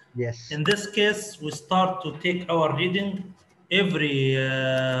 Yes. In this case, we start to take our reading every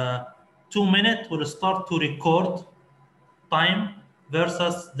 2 minutes. We'll start to record time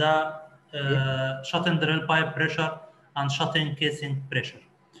versus the shut-in drill pipe pressure and shut-in casing pressure.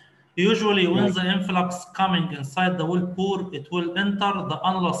 Usually, when the influx coming inside the well bore, it will enter the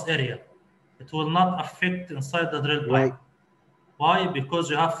annulus area. It will not affect inside the drill pipe. Why? Because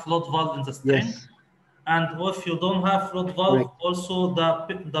you have float valve in the string. And if you don't have float valve, also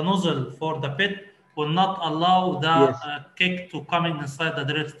the nozzle for the pit will not allow the kick to come inside the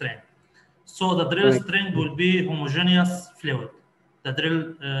drill string. So the drill string will be homogeneous fluid, the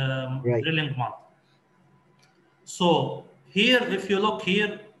drilling mud. So here, if you look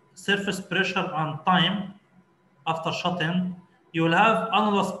here, surface pressure and time after shut-in, you will have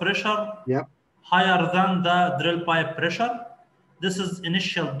annulus pressure higher than the drill pipe pressure. This is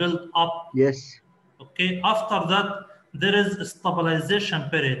initial build up. Okay, after that, there is a stabilization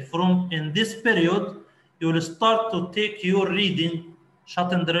period. From in this period, you will start to take your reading,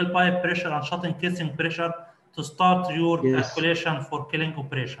 shut-in drill pipe pressure and shut-in casing pressure to start your calculation for killing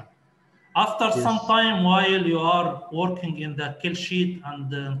operation. After some time, while you are working in the kill sheet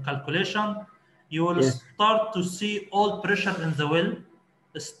and calculation, you will start to see all pressure in the well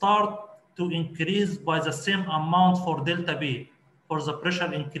start to increase by the same amount for delta B, for the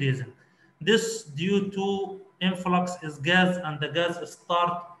pressure increasing. This due to influx is gas, and the gas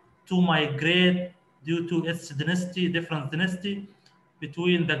start to migrate due to its density, different density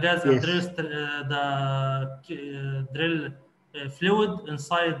between the gas and drill fluid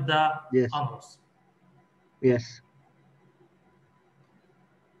inside the annulus.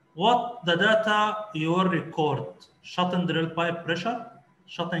 What the data you will record? Shut-in drill pipe pressure,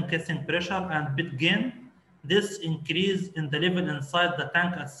 shut-in casing pressure, and bit gain. This increase in the level inside the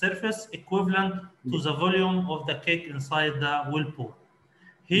tank at surface equivalent to the volume of the cake inside the well bore.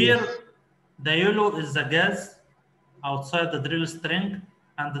 Here, the yellow is the gas outside the drill string,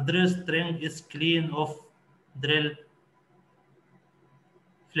 and the drill string is clean of drill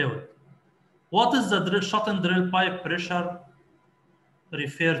fluid. What is the shut-in drill pipe pressure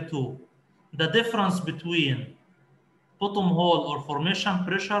refer to? The difference between bottom hole or formation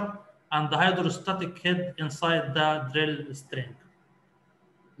pressure and the hydrostatic head inside the drill string.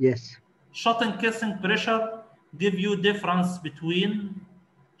 Shut-in casing pressure give you difference between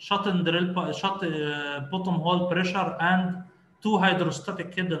bottom hole pressure and two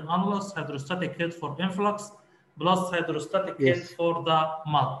hydrostatic head in annulus, hydrostatic head for influx, plus hydrostatic head for the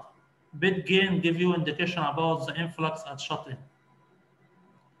mud. Bit gain give you indication about the influx at shut-in.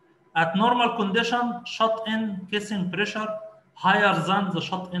 At normal condition, shut-in casing pressure higher than the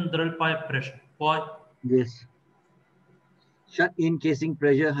shut-in drill pipe pressure. Why? Shut-in casing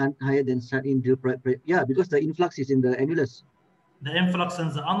pressure higher than shut-in drill pipe pressure. Yeah, because the influx is in the annulus. The influx in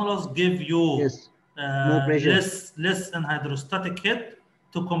the annulus give you more pressure. less in hydrostatic head.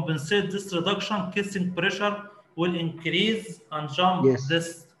 To compensate this reduction, casing pressure will increase and jump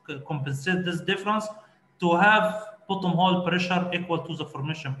this, compensate this difference to have bottom hole pressure equal to the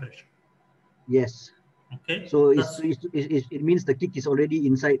formation pressure. Okay. So it means the kick is already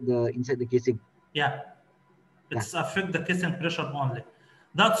inside the casing. It's affect the casing pressure only.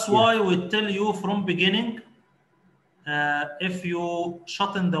 That's why we tell you from beginning, if you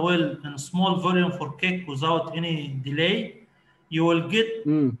shut in the well in small volume for kick without any delay, you will get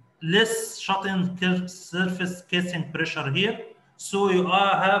less shut-in surface casing pressure here. So you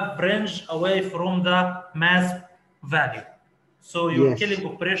have range away from the mass value. So your Yes. killing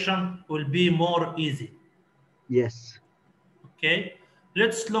operation will be more easy. Yes. Okay,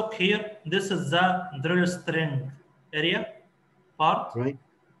 let's look here. This is the drill string area part. Right.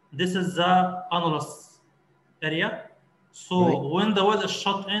 This is the annulus area. So Right. when the well is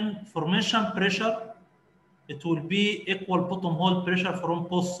shot in, formation pressure, it will be equal bottom hole pressure from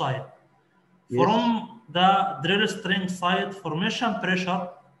both sides. Yes. From the drill string side, formation pressure,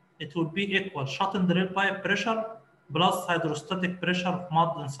 it will be equal shot in drill pipe pressure plus hydrostatic pressure of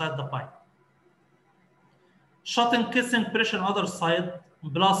mud inside the pipe. Shot in casing pressure other side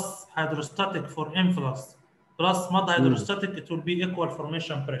plus hydrostatic for influx plus mud hydrostatic, it will be equal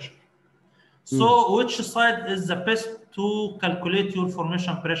formation pressure. So which side is the best to calculate your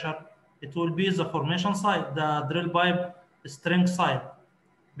formation pressure? It will be the formation side, the drill pipe string side,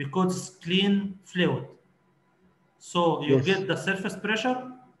 because it's clean fluid. So you Yes. get the surface pressure,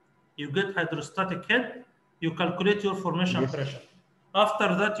 you get hydrostatic head, you calculate your formation Yes. pressure. After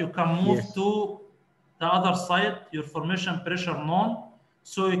that, you can move Yes. to the other side, your formation pressure known,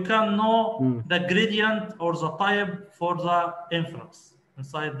 so you can know the gradient or the type for the influx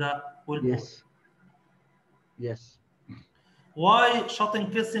inside the well bore. Yes. Yes. Why shot in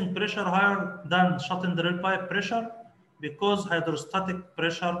casing pressure higher than shot in drill pipe pressure? Because hydrostatic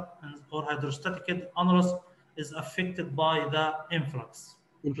pressure or hydrostatic head annulus is affected by the influx.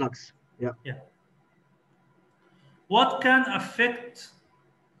 Influx. Yeah. Yeah. What can affect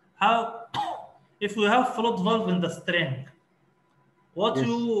how if we have float valve in the string? What Yes.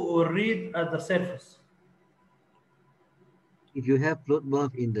 you will read at the surface? If you have float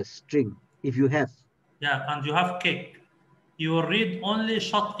valve in the string, if you have. Yeah, and you have kick. You will read only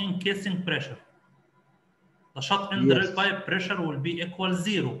shot in casing pressure. The shot in drill Yes. pipe pressure will be equal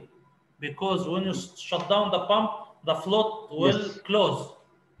 0 because when you shut down the pump, the float will Yes. close.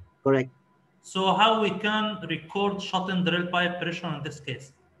 Correct. So how we can record shot in drill pipe pressure in this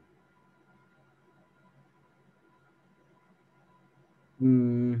case?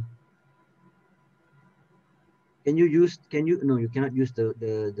 Can you use? Can you? No, you cannot use the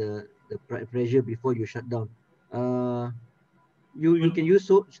pressure before you shut down. You can use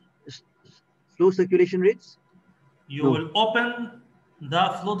slow circulation rates. You No. will open the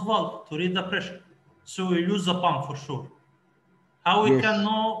float valve to read the pressure. So we use the pump for sure. How we can Yes.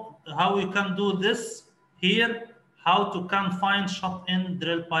 know, how we can do this here, how to can find shot in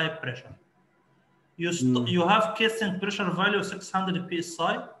drill pipe pressure. You have casing pressure value 600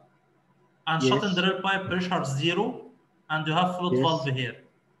 psi and shot in Yes. drill pipe pressure 0 and you have float Yes. valve here.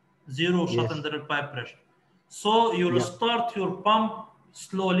 0 shot Yes. in drill pipe pressure. So you will Yeah. start your pump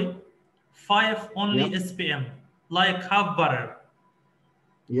slowly, 5 only Yeah. SPM, like half barrel.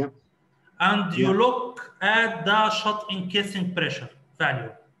 Yeah. And you Yeah. look at the shot in casing pressure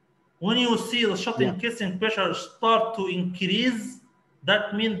value. When you see the shot in casing pressure start to increase, that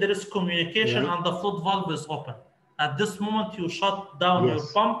means there is communication Right. and the float valve is open. At this moment, you shut down your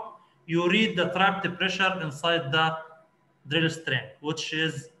Yes. pump, you read the trapped pressure inside the drill string, which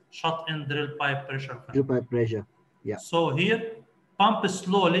is shot in drill pipe pressure value. Drill pipe pressure. Yeah. So here, pump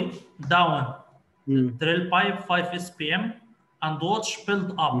slowly down the drill pipe 5 SPM and watch build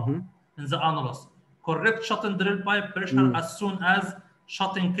up in the annulus. Correct shot in drill pipe pressure as soon as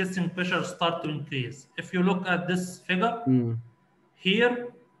shot in casing pressure start to increase. If you look at this figure, here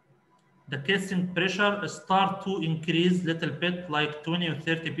the casing pressure start to increase little bit like 20 or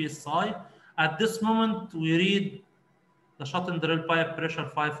 30 psi. At this moment, we read the shot in drill pipe pressure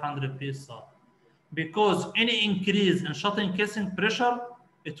 500 psi. Because any increase in shot in casing pressure,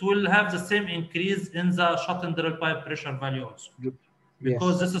 it will have the same increase in the shot in drill pipe pressure value also.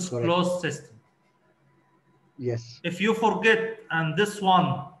 Because this is closed system. Yes. If you forget, and this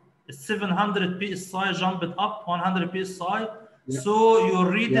one is 700 psi, jump it up 100 psi, so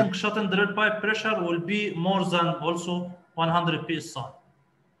your reading shot in drill pipe pressure will be more than also 100 psi.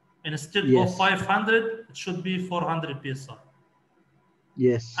 Instead of 500, it should be 400 psi.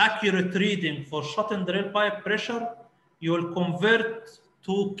 Yes. Accurate reading for shot in drill pipe pressure, you will convert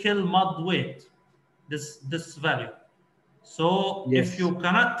to kill mud weight, this value. So if you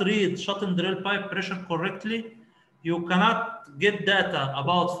cannot read shot in drill pipe pressure correctly, you cannot get data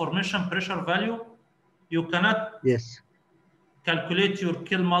about formation pressure value, you cannot calculate your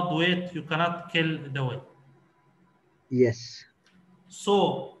kill mud weight, you cannot kill the weight. Yes.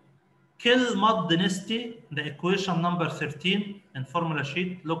 So kill mud density, the equation number 13 in formula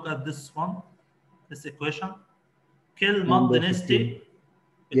sheet, look at this one, this equation. Kill mud density,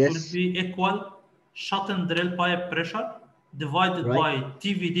 it will be equal shot in drill pipe pressure divided by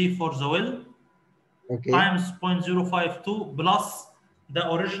TVD for the well Okay. times 0.052 plus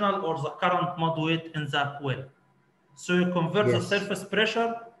the original or the current mud weight in the well. So you convert the Yes. surface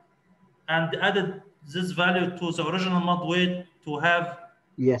pressure and added this value to the original mud weight to have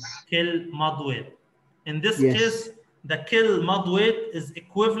Yes. kill mud weight. In this Yes. case, the kill mud weight is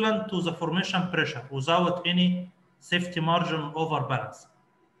equivalent to the formation pressure without any safety margin overbalance.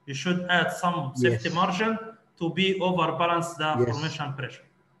 You should add some safety Yes. margin to be overbalance the Yes. formation pressure.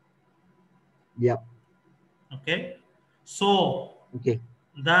 Yep. Okay, so Okay.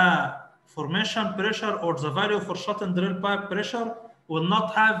 the formation pressure or the value for shot and drill pipe pressure will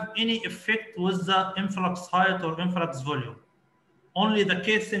not have any effect with the influx height or influx volume. Only the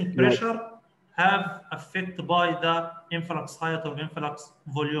casing pressure have effect by the influx height or influx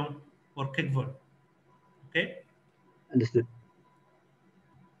volume or kick volume. Okay. Understood.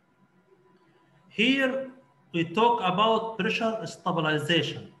 Here we talk about pressure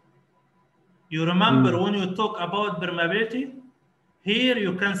stabilization. You remember when you talk about permeability, here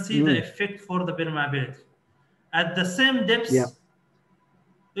you can see the effect for the permeability. At the same depths, Yeah.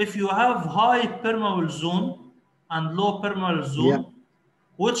 if you have high permeable zone and low permeable zone,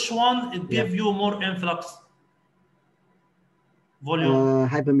 which one it give you more influx volume?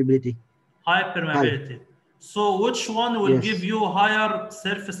 High permeability. High permeability. High. So which one will give you higher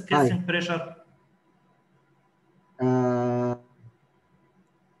surface casing pressure?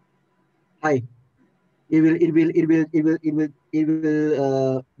 High. The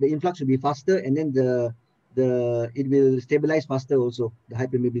influx will be faster, and then it will stabilize faster also, the high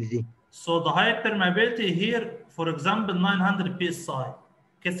permeability. So the high permeability here, for example, 900 psi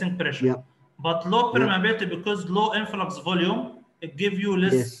casing pressure. But low permeability because low influx volume, it give you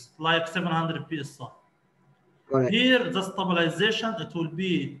less, like 700 psi. Correct. Here, the stabilization, it will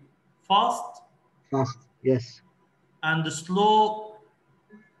be fast. Fast, yes. And slow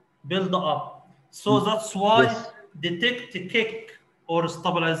build up. So that's why detect kick or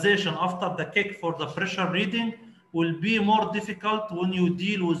stabilization after the kick for the pressure reading will be more difficult when you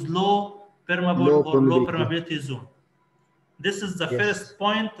deal with low permeable or low permeability zone. This is the first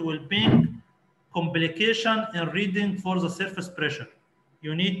point will bring complication in reading for the surface pressure.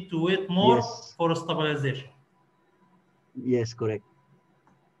 You need to wait more for stabilization. Yes, correct.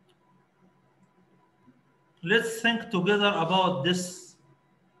 Let's think together about these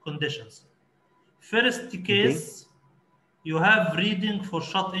conditions. First case, you have reading for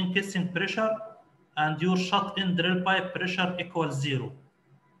shut-in casing pressure and your shut-in drill pipe pressure equals 0.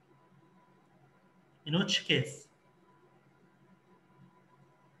 In which case?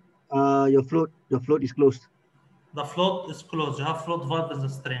 Your float is closed. The float is closed. You have float valve in the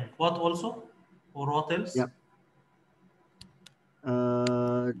string. What also? Or what else? Yep.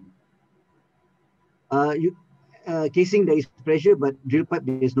 Casing there is pressure, but drill pipe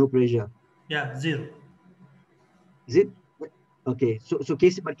there is no pressure. Yeah, 0. Is it? Okay. So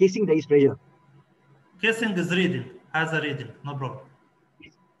casing there is pressure. Casing is reading, has a reading, no problem.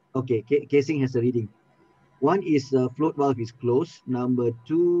 Okay, casing has a reading. One is float valve is closed. Number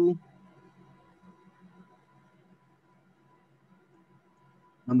two,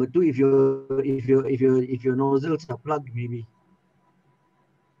 if your nozzles are plugged, maybe.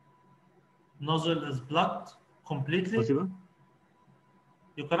 Nozzle is plugged completely. Possible.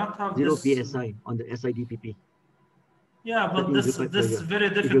 You cannot have 0 this. psi on the SIDPP. Yeah, but this is very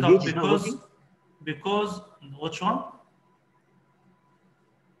difficult because which one?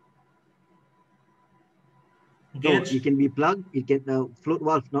 Gauge. So it can be plugged. It can float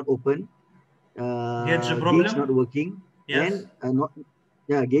valve not open. Gauge problem. Gauge not working. Yes. And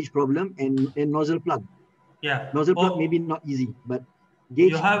gauge problem and nozzle plug. Yeah. Nozzle plug maybe not easy, but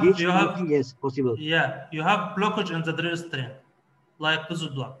gauge working, yes, possible. Yeah, you have blockage in the drill string, like this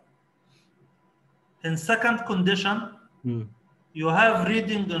block. In second condition, you have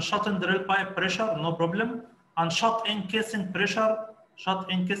reading in shut-in drill pipe pressure, no problem, and shut-in casing pressure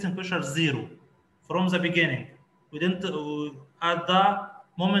 0 from the beginning. We didn't at the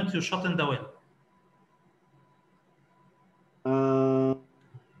moment you shut in the well.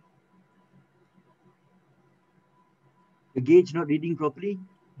 The gauge not reading properly.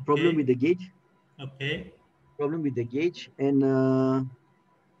 Problem with the gauge. Okay. Problem with the gauge, and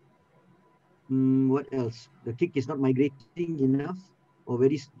what else? The kick is not migrating enough, or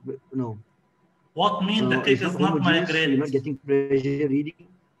no. What means the kick is not migrating? So you're not getting pressure reading.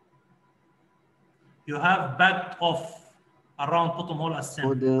 You have backed off around bottom hole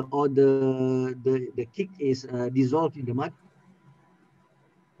assembly. Or the kick is dissolved in the mud.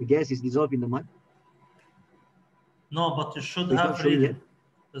 The gas is dissolved in the mud. No, but you should have reading.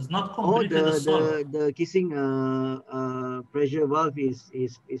 It's not completely the casing pressure valve is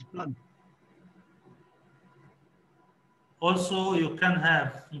plugged. Also, you can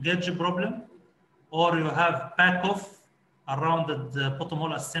have gauge problem, or you have back off around the bottom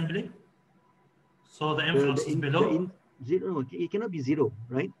hole assembly. So the influx is below. Zero, it cannot be zero,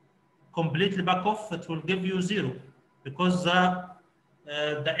 right? Completely back off, it will give you zero because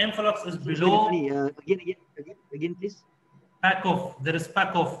the influx is below. Sorry, again, please. Back off. There is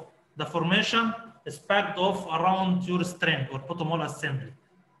back off. The formation is backed off around your string or bottom hole assembly.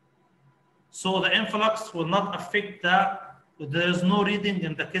 So the influx will not affect there is no reading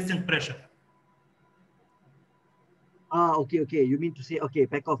in the casing pressure. Ah, okay. You mean to say, okay,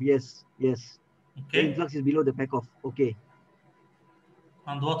 back off, yes. Okay. The influx is below the back off, okay.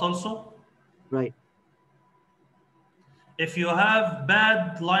 And what also? Right. If you have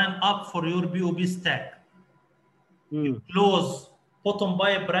bad line up for your BOB stack, you close bottom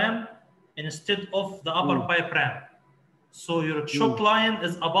pipe ram instead of the upper pipe ram. So your choke line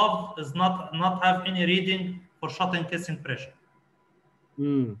is above, is not have any reading for shutting casing pressure.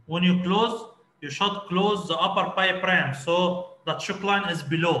 When you close, you should close the upper pipe ram, so the choke line is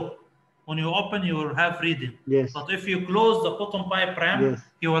below. When you open, you will have reading. Yes. But if you close the bottom pipe ram,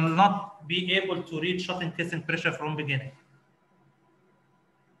 you will not be able to read shutting casing pressure from beginning.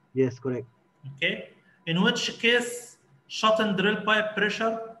 Yes, correct. Okay. In which case, shutting drill pipe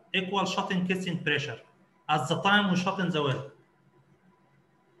pressure equals shutting casing pressure at the time we shut in the well.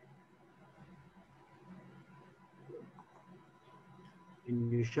 When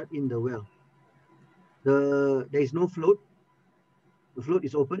you shut in the well, there is no float. The float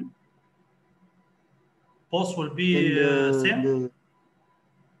is open. Both will be same.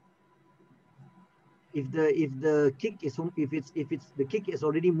 If the kick is if the kick is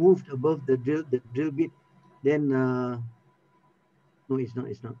already moved above the drill bit, then no, it's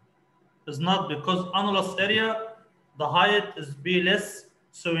not. It's not, because annulus area, the height is B less,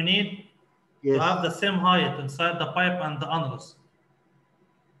 so you need to have the same height inside the pipe and the annulus.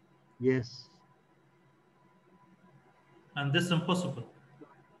 Yes. And this is impossible.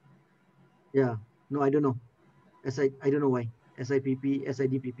 Yeah. No, I don't know. I don't know why. SIPP,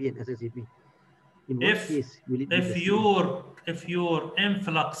 SIDPP, and SSCP. In what case will it be the same? If your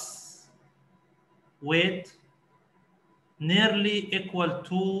influx weight nearly equal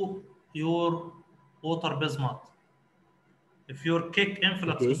to your water bismuth, if your kick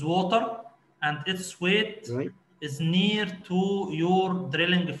influx is water and its weight is near to your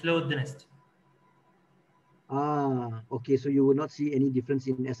drilling fluid density. Ah, okay. So you will not see any difference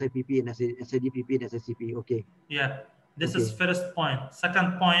in SIPP and SIDPP and SSCP. Okay. Yeah, this is first point.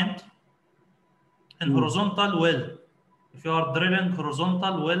 Second point, in horizontal well, if you are drilling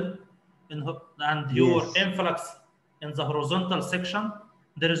horizontal well and your influx in the horizontal section,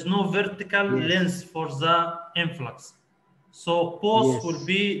 there is no vertical length for the influx. So both will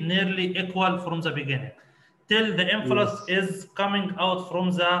be nearly equal from the beginning till the influx is coming out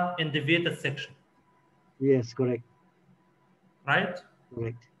from the indeviated section. Yes, correct. Right?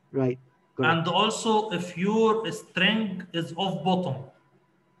 Correct. Right. Correct. And also, if your string is off bottom,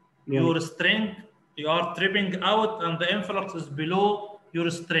 your string, you are tripping out and the influx is below your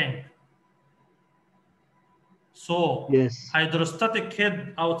string. So hydrostatic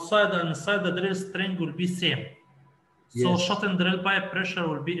head outside and inside the drill string will be same. So shutting drill pipe pressure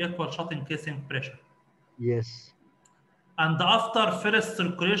will be equal shutting casing pressure. Yes. And after first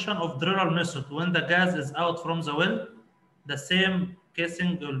circulation of driller method, when the gas is out from the well, the same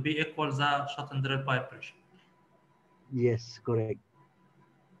casing will be equal the shutting drill pipe pressure. Yes, correct.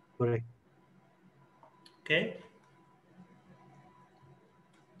 Correct. Okay.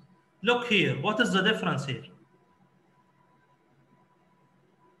 Look here, what is the difference here?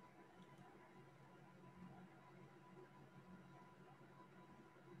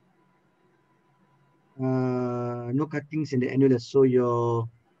 No cuttings in the annulus, so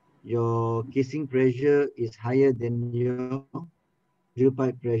your casing pressure is higher than your drill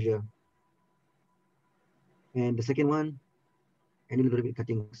pipe pressure. And the second one, and a little bit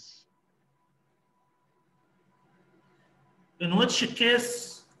cuttings. In which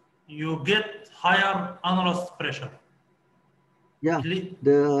case you get higher annulus pressure? Yeah,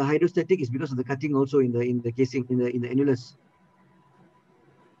 the hydrostatic is because of the cutting also in the casing in the annulus.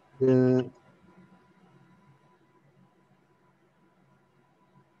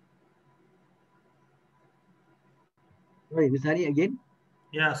 Sorry, Ms. Hani again?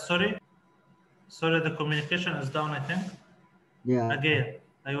 Yeah, sorry. Sorry, the communication is down, I think. Yeah. Again,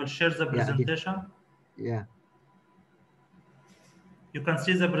 I will share the presentation. Yeah. You can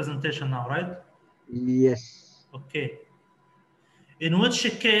see the presentation now, right? Yes. Okay. In which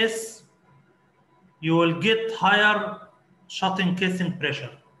case, you will get higher shutting casing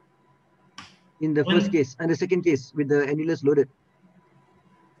pressure. In the first case, and the second case with the annulus loaded.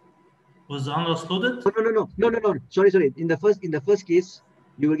 Was the annulus loaded? No. Sorry. In the first case,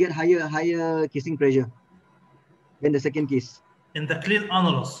 you will get higher casing pressure than the second case. In the clean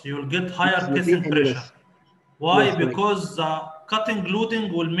annulus, you will get higher Yes, casing pressure. Why? Yes, because the cutting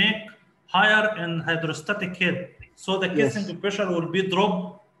loading will make higher in hydrostatic head. So the casing pressure will be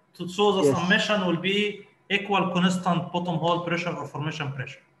dropped, so the summation will be equal constant bottom hole pressure or formation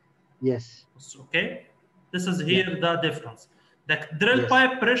pressure. Yes. Okay? This is here the difference. The drill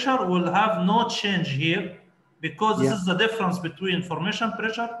pipe pressure will have no change here because this is the difference between formation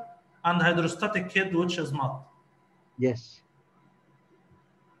pressure and hydrostatic head, which is not. Yes.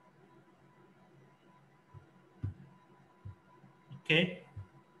 Okay?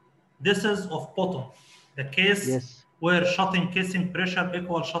 This is of bottom, the case where shutting casing pressure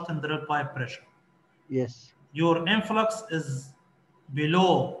equals shutting drill pipe pressure. Yes. Your influx is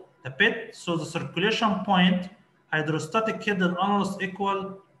below the pit, so the circulation point, hydrostatic head and annulus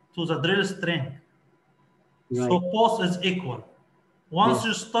equal to the drill string. Right. So both is equal. Once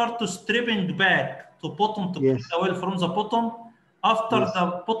you start to stripping back to bottom to clean the well from the bottom, after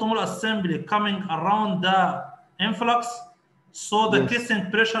the bottom hole assembly coming around the influx, so the casing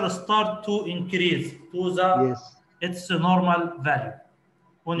pressure start to increase to the its normal value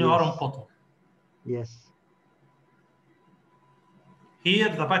when you are on bottom. Yes. Here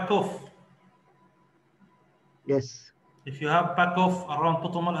the back off. Yes. If you have back off around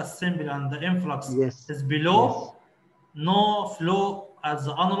bottom hole assembly and the influx is below, no flow at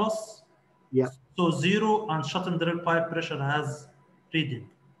the annulus. So 0 and shut and drill pipe pressure has reading.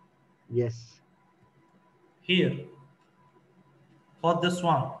 Yes. Here, what this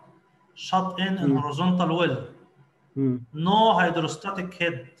one? Shut in horizontal well. No hydrostatic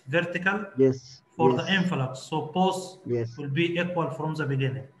head vertical for the influx. So both will be equal from the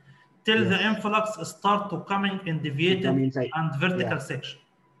beginning. Till the influx start to coming in deviated and vertical section.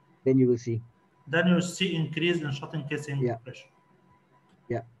 Then you will see. Then you see increase in shutting casing pressure.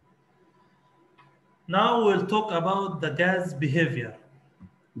 Yeah. Now we'll talk about the gas behavior.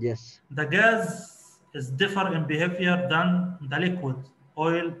 Yes. The gas is different in behavior than the liquid,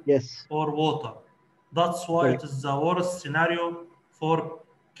 oil, or water. That's why it is the worst scenario for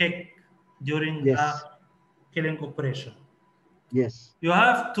kick during the killing operation. Yes. You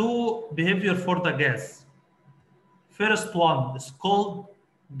have two behavior for the gas. First one is called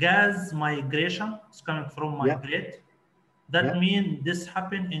gas migration. It's coming from migrate. That means this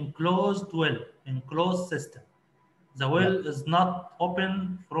happen in closed well, in closed system. The well is not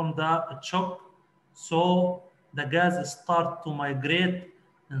open from the choke, so the gas start to migrate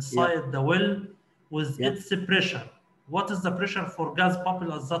inside the well with its pressure. What is the pressure for gas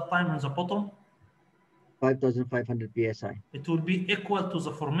bubble at that time in the bottom? 5,500 psi. It will be equal to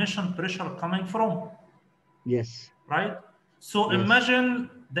the formation pressure coming from. Yes. Right? So imagine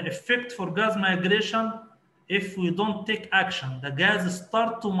the effect for gas migration if we don't take action. The gas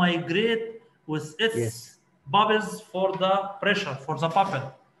start to migrate with its bubbles for the pressure, for the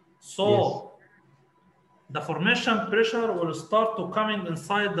bubble. So the formation pressure will start to coming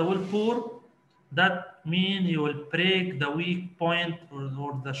inside the well pore. That means you will break the weak point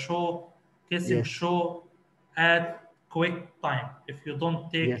or the show, casing show at quick time if you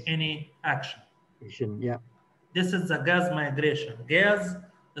don't take any action. This is the gas migration. Gas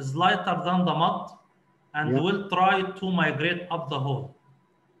is lighter than the mud and will try to migrate up the hole.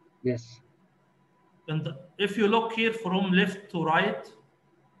 Yes. And if you look here from left to right,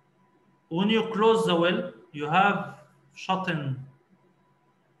 when you close the well, you have shut-in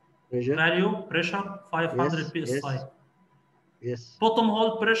value, pressure, 500 psi. Yes. Bottom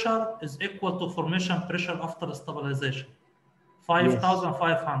hole pressure is equal to formation pressure after stabilization,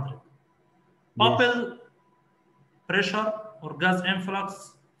 5,500. Bubble pressure or gas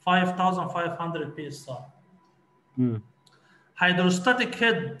influx, 5,500 psi. Hydrostatic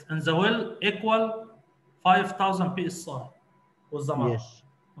head in the well equal 5,000 psi with the mud.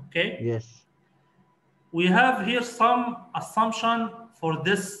 Okay? Yes. We have here some assumption for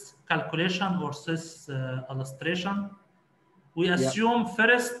this calculation or this illustration. We assume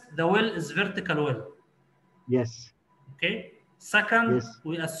first the well is vertical well. Yes. Okay? Second,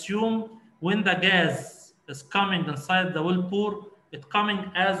 we assume when the gas is coming inside the well pore, it's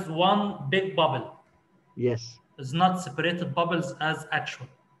coming as one big bubble. Yes. It's not separated bubbles as actual.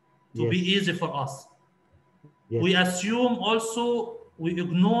 To be easy for us. We assume also we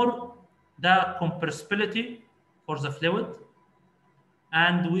ignore the compressibility for the fluid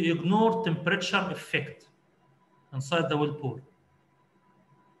and we ignore temperature effect inside the well pore.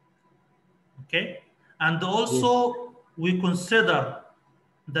 Okay? And also we consider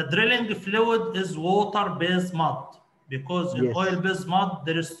The drilling fluid is water-based mud because in Yes. oil-based mud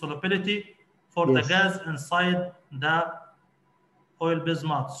there is solubility for the Yes. gas inside the oil-based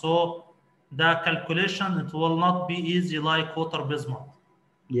mud. So the calculation, it will not be easy like water-based mud.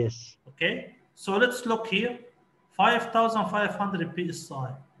 Yes. Okay, so let's look here. 5,500 psi.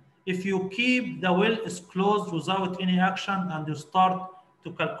 If you keep the well is closed without any action and you start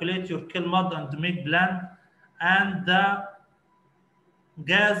to calculate your kill mud and make plan, and the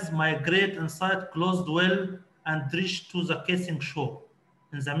gas migrate inside closed well and reach to the casing shore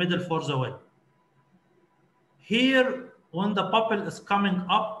in the middle for the well. Here, when the bubble is coming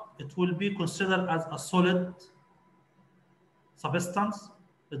up, it will be considered as a solid substance.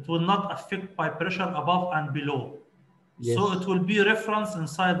 It will not affect by pressure above and below. Yes. So it will be reference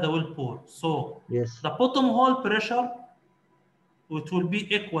inside the well pore. So Yes. the bottom hole pressure, it will be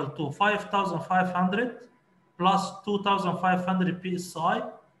equal to 5,500 plus 2,500 psi.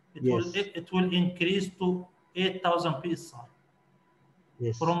 Yes. It will increase to 8,000 psi.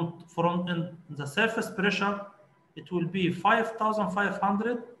 Yes. From in the surface pressure, it will be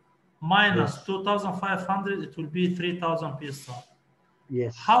 5,500 minus Yes. 2,500. It will be 3,000 psi.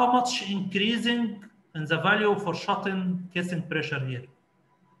 Yes. How much increasing in the value for shut-in casing pressure here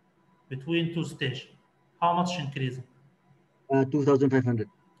between two stages? How much increasing? 2,500.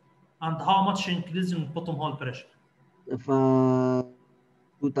 And how much increasing bottom hole pressure?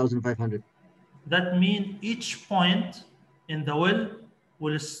 2,500. That means each point in the well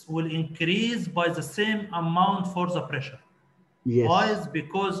will increase by the same amount for the pressure. Yes. Why?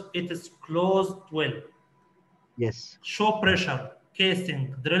 Because it is closed well. Yes. Show pressure,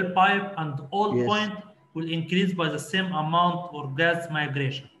 casing, drill pipe, and all Yes. point will increase by the same amount or gas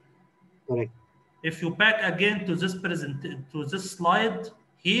migration. Correct. If you back again to this slide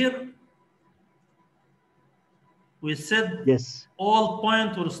here, we said Yes. all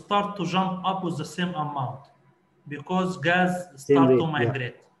point will start to jump up with the same amount because gas Same start rate, to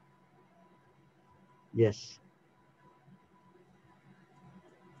migrate. Yeah. Yes.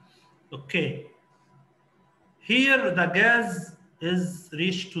 Okay. Here the gas is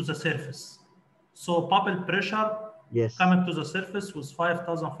reached to the surface. So bubble pressure Yes. coming to the surface was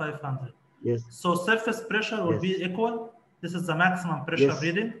 5,500. Yes. So surface pressure will be equal. This is the maximum pressure Yes.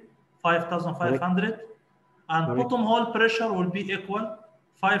 reading, 5,500. And Correct. bottom hole pressure will be equal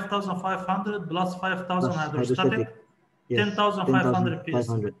 5,500 plus 5,000 hydrostatic, Yes. 10,500 psi.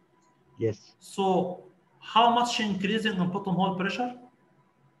 10,500. Yes. So how much increasing in bottom hole pressure?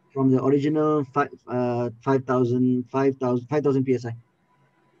 From the original 5,000 psi.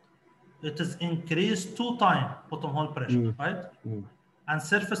 It is increased 2 times bottom hole pressure, right? And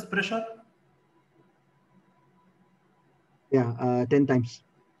surface pressure? Yeah, 10 times.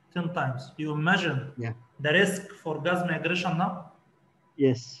 10 times. You imagine the risk for gas migration now?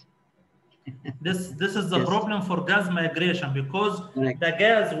 Yes. This is the problem for gas migration because Correct. the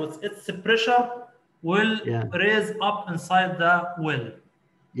gas with its pressure will raise up inside the well.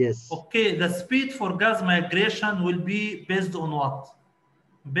 Yes. Okay, the speed for gas migration will be based on what?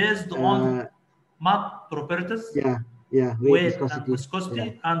 Based on mud properties, weight and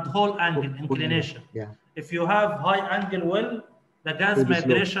viscosity, and whole angle inclination. If you have high angle well, the gas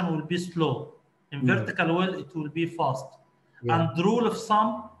migration will be slow. In vertical well, it will be fast. And the rule of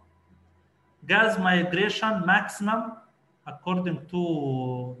thumb, gas migration maximum, according to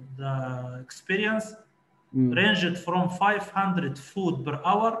the experience, ranged from 500 foot per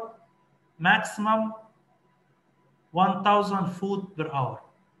hour, maximum 1,000 foot per hour.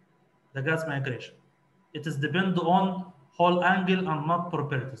 The gas migration. It is depend on whole angle and mud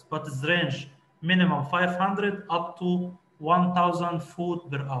properties, but it's range minimum 500 up to 1,000 foot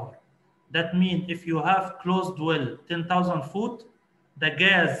per hour. That means if you have closed well 10,000 foot, the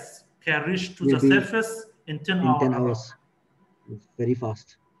gas can reach to the surface in 10 hours. 10 hours. It's very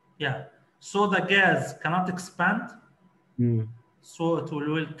fast. Yeah. So the gas cannot expand. So it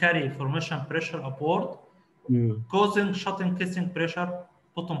will carry formation pressure upward, causing shut-in casing pressure,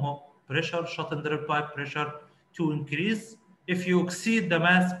 bottom hole pressure, shut-in drill pipe pressure to increase. If you exceed the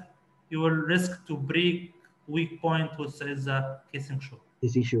mass, you will risk to break weak point, which is the casing shoe.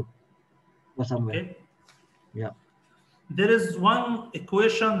 Casing shoe. Okay. Yeah. There is one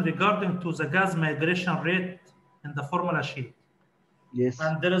equation regarding to the gas migration rate in the formula sheet. Yes.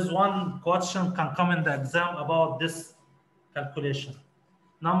 And there is one question can come in the exam about this calculation.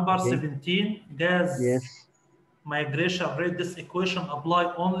 Number 17, gas migration rate. This equation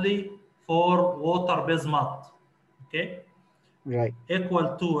apply only for water-based mud. Okay. Right.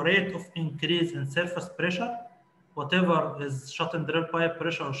 Equal to rate of increase in surface pressure, whatever is shut-in drill pipe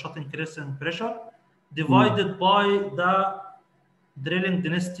pressure or shut-in casing pressure, divided by the drilling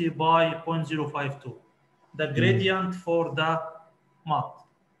density by 0.052. The gradient for the mud.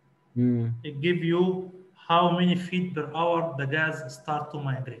 It gives you how many feet per hour the gas start to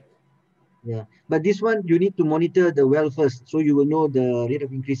migrate. Yeah, but this one you need to monitor the well first, so you will know the rate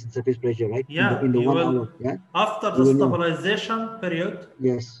of increase in surface pressure, right? Yeah, in the you 1 will. hour. Yeah. After the stabilization period,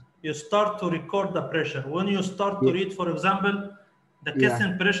 yes, you start to record the pressure. When you start to read, for example, the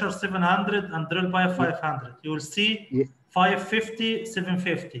casing pressure 700 and drill pipe 500, you will see 550,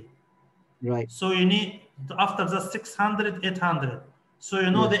 750. Right. So you need after the 600, 800. So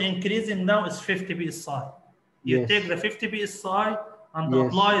you know the increasing now is 50 psi. You take the 50 psi and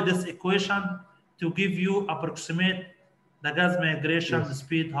apply this equation to give you approximate the gas migration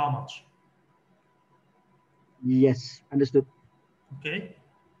speed how much. Yes, understood. Okay.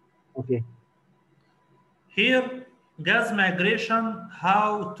 Okay. Here, gas migration,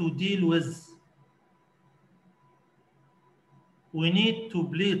 how to deal with. We need to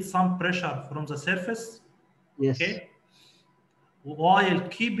bleed some pressure from the surface. Yes. Okay. While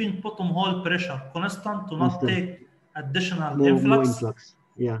keeping bottom hole pressure constant to not take additional influx. More influx.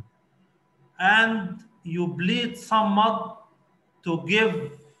 Yeah. And you bleed some mud to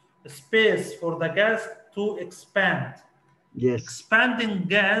give space for the gas to expand. Yes. Expanding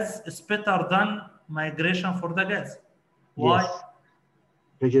gas is better than migration for the gas. Why? Yes.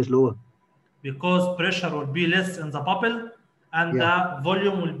 Pressure is lower. Because pressure will be less in the bubble and the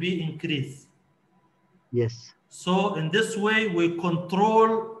volume will be increased. Yes. So in this way, we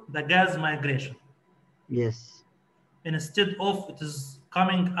control the gas migration. Yes. Instead of it is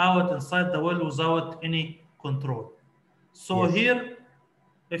coming out inside the well without any control. So here,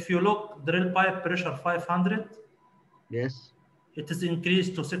 if you look, drill pipe pressure 500. Yes. It is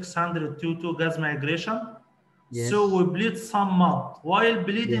increased to 600 due to gas migration. Yes. So we bleed some mud. While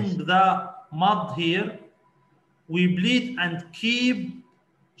bleeding the mud here, we bleed and keep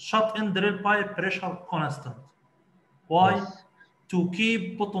shut-in drill pipe pressure constant. Why? Yes. To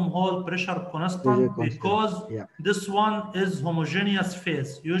keep bottom hole pressure constant, because this one is homogeneous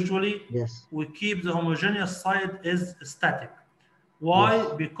phase. Usually, we keep the homogeneous side is static.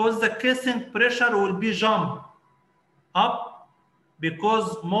 Why? Because the casing pressure will be jump up,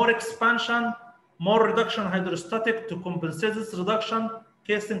 because more expansion, more reduction hydrostatic. To compensate this reduction,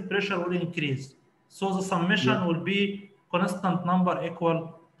 casing pressure will increase. So the summation will be constant number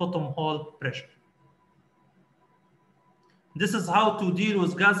equal bottom hole pressure. This is how to deal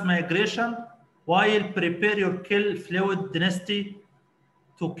with gas migration while prepare your kill fluid density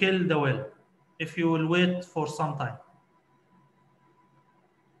to kill the well, if you will wait for some time.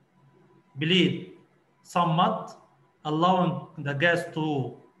 Bleed some mud, allowing the gas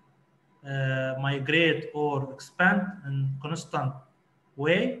to migrate or expand in constant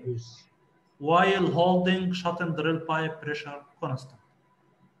way, while holding shut-in drill pipe pressure constant.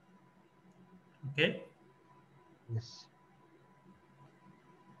 Okay? Yes.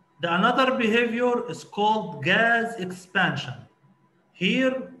 The another behavior is called gas expansion.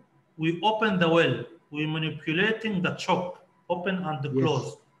 Here, we open the well. We're manipulating the choke, open and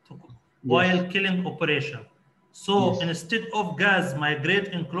close, while killing operation. So instead of gas migrate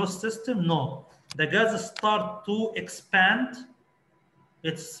in closed system, no. The gas start to expand,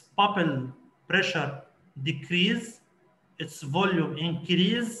 its bubble pressure decrease, its volume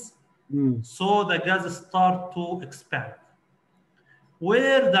increase, so the gas start to expand.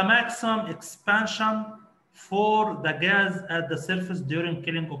 Where the maximum expansion for the gas at the surface during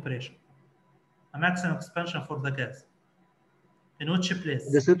killing operation? A maximum expansion for the gas. In which place?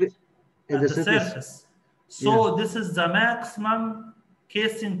 The surface. At the surface. So this is the maximum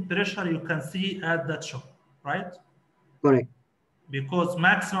casing pressure you can see at that choke, right? Correct. Because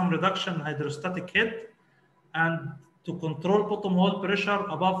maximum reduction in hydrostatic head, and to control bottom hole pressure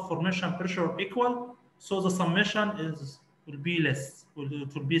above formation pressure equal, so the summation will be less,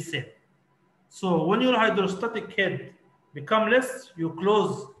 it will be same. So when your hydrostatic head become less, you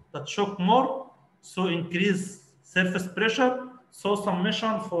close the choke more, so increase surface pressure. So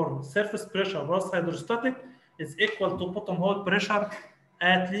summation for surface pressure plus hydrostatic is equal to bottom hole pressure,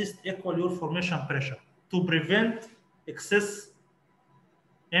 at least equal your formation pressure, to prevent excess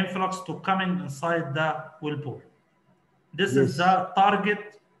influx to coming inside the well bore. This is the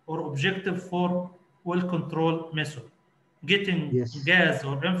target or objective for well control method. Getting gas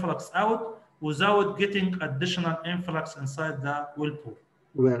or influx out without getting additional influx inside the well bore.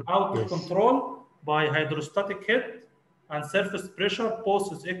 Well, how to control? By hydrostatic head and surface pressure,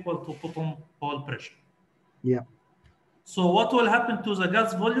 both is equal to bottom hole pressure. Yeah. So what will happen to the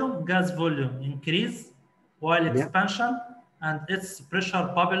gas volume? Gas volume increase while expansion, and its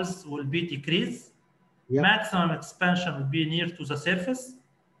pressure bubbles will be decreased. Yep. Maximum expansion will be near to the surface.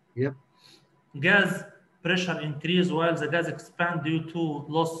 Yep. Gas pressure increase while the gas expand due to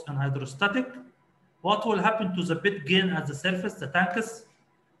loss in hydrostatic. What will happen to the bit gain at the surface, the tanks?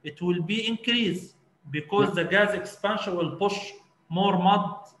 It will be increased because the gas expansion will push more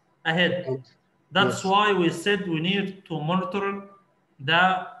mud ahead. That's why we said we need to monitor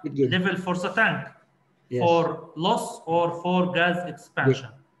the level for the tank for loss or for gas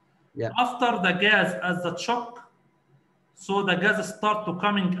expansion. After the gas as the choke, so the gas start to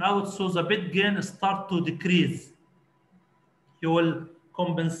coming out, so the bit gain start to decrease. You will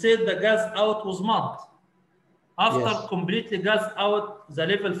compensate the gas out with mud. After completely gas out, the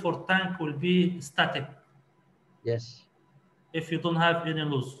level for tank will be static. Yes. If you don't have any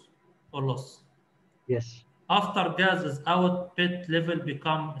loss or loss. Yes. After gas is out, pit level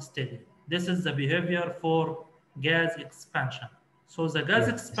become steady. This is the behavior for gas expansion. So the gas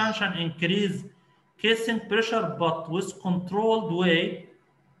expansion increase casing pressure, but with controlled way,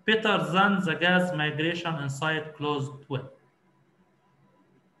 better than the gas migration inside closed well.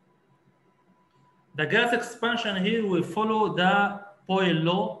 The gas expansion here, we follow the Boyle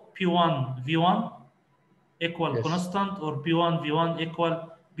law, P1 V1 equal constant, or P1 V1 equal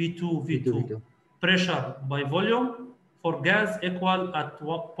P2 V2. Pressure by volume for gas equal at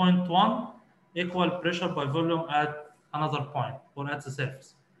point 1 equal pressure by volume at another point or at the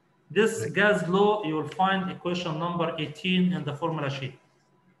surface. This gas law, you will find equation number 18 in the formula sheet.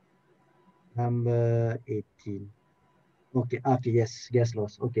 Number 18. Okay, okay, yes, gas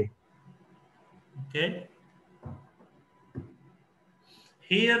loss. Okay. Okay.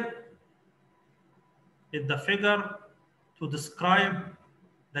 Here is the figure to describe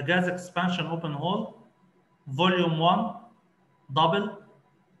the gas expansion open hole, volume 1, double,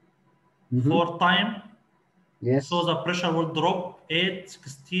 4 time. Yes. So the pressure will drop 8,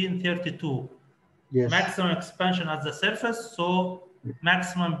 16, 32. Yes. Maximum expansion at the surface, so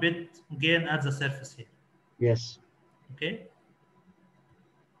maximum bit gain at the surface here. Yes. Okay.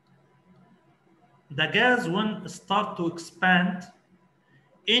 The gas when start to expand,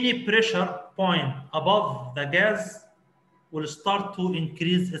 any pressure point above the gas will start to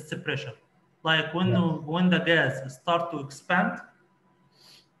increase its pressure. Like when the gas start to expand,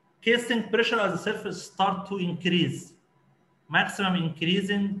 casing pressure at the surface start to increase. Maximum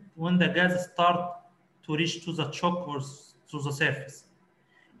increasing when the gas start to reach to the choke or to the surface.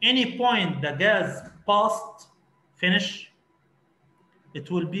 Any point the gas passed, finish, it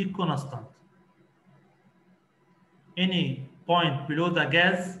will be constant. Any point below the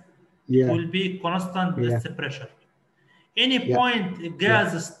gas, it will be constant with the pressure. Any point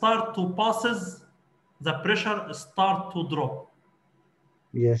gas start to passes, the pressure start to drop.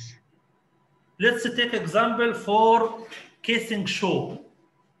 Yes. Let's take example for casing show.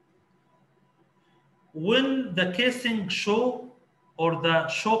 When the casing show or the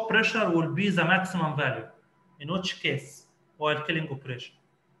show pressure will be the maximum value, in which case while killing operation?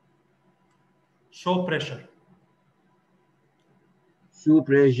 Show pressure. Shoe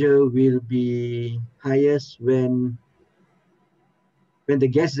pressure will be highest when the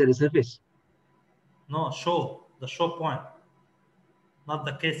gas is at the surface. No, the show point, not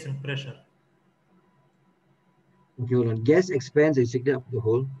the casing pressure. Okay, hold on. Gas expands and signal up the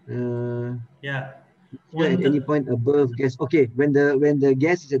hole. At any point above gas. Okay, when the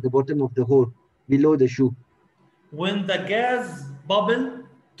gas is at the bottom of the hole, below the shoe. When the gas bubble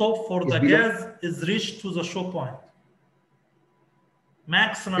top for the gas is reached to the show point.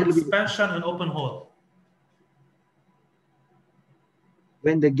 Maximum expansion in open hole.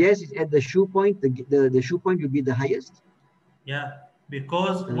 When the gas is at the shoe point, the shoe point will be the highest? Yeah,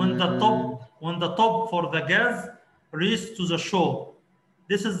 because when the top for the gas reaches to the show,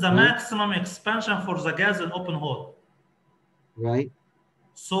 this is the maximum expansion for the gas in open hole. Right.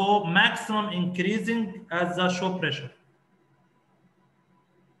 So maximum increasing as the show pressure.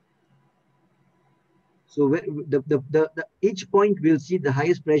 So each point will see the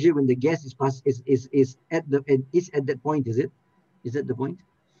highest pressure when the gas is at that point. Is it? Is that the point?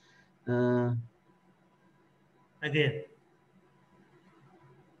 Again.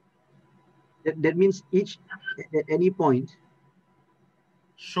 That means at any point.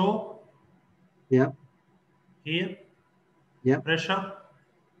 Show. Yeah. Here. Yeah. Pressure.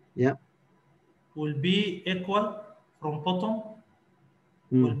 Yeah. Will be equal from bottom.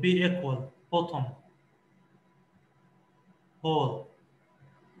 Will be equal bottom hole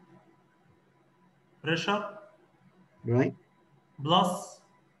pressure. Right. Plus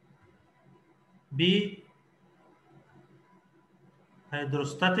B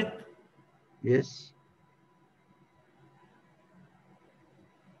hydrostatic. Yes.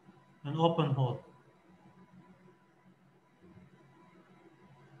 An open hole.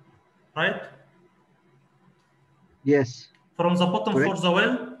 right? Yes. From the bottom Correct. for the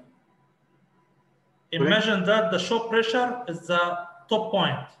well, imagine that the show pressure is the top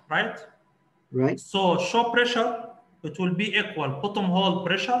point, right? Right. So show pressure, it will be equal bottom hole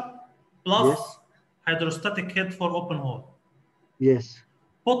pressure plus Yes. hydrostatic head for open hole. Yes.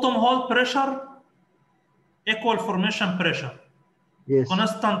 Bottom hole pressure equal formation pressure. Yes.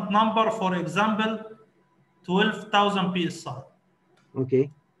 Constant number, for example, 12,000 psi.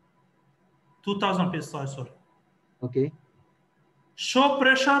 Okay. 2,000 psi, sorry. Okay. Show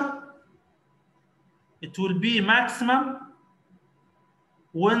pressure, it will be maximum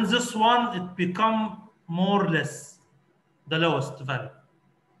when this one it become more or less the lowest value,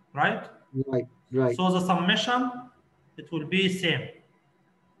 right? Right. Right. So the summation, it will be same.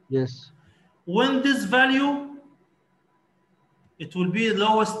 Yes. When this value, it will be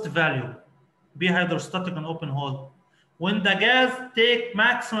lowest value, be hydrostatic and open hole. When the gas take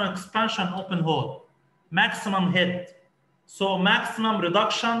maximum expansion open hole, maximum head, so maximum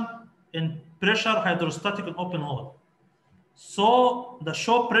reduction in pressure hydrostatic and open hole. So the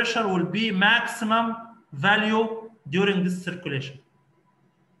show pressure will be maximum value during this circulation.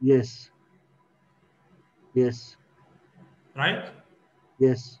 Yes. Yes. Right?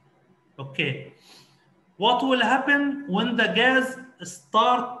 Yes. Okay. What will happen when the gas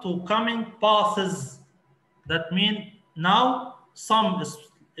start to coming passes? That means now some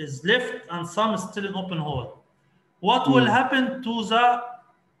is left and some is still in open hole. What will happen to the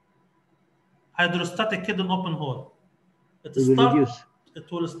hydrostatic head in open hole?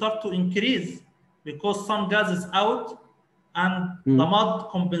 It will start to increase because some gas is out and the mud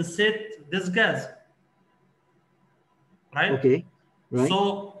compensate this gas. Right? Okay. Right.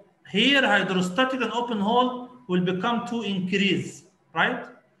 So here hydrostatic and open hole will become to increase, right?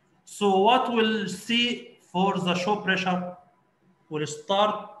 So what we'll see for the show pressure will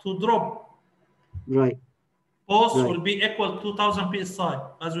start to drop. Right. Both Right. will be equal to 2,000 psi,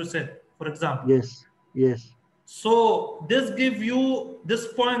 as we said, for example. Yes. Yes. So this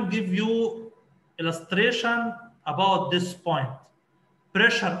point give you illustration about this point.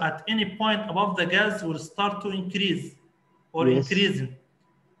 Pressure at any point above the gas will start to increase or increasing.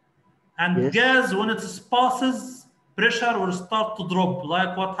 And gas, when it passes, pressure will start to drop,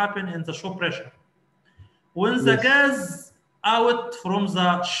 like what happened in the show pressure. When the gas out from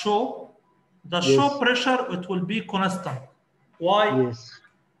the show pressure, it will be constant. Why? Yes.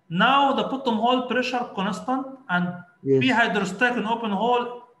 Now the bottom hole pressure constant and P hydrostatic and open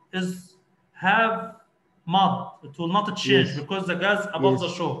hole is have mud. It will not change because the gas above the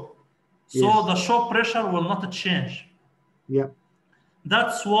show. So the show pressure will not change. Yep.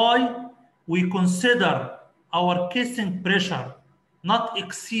 That's why we consider our casing pressure not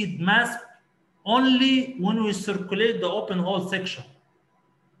exceed mass only when we circulate the open hole section.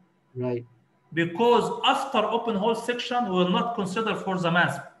 Right. Because after open hole section, we will not consider for the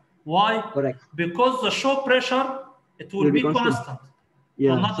mass. Why? Correct. Because the show pressure, it will be constant.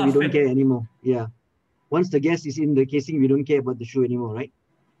 Yeah, will not so we don't care anymore. Yeah. Once the gas is in the casing, we don't care about the show anymore, right?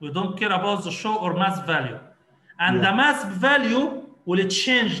 We don't care about the show or mass value. And the mass value will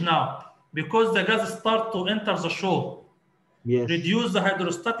change now because the gas start to enter the show. Yes. Reduce the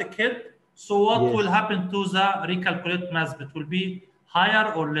hydrostatic head. So what will happen to the recalculate mass? It will be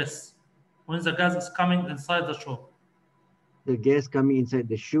higher or less when the gas is coming inside the shoe. The gas coming inside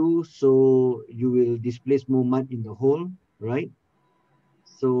the shoe, so you will displace more mud in the hole, right?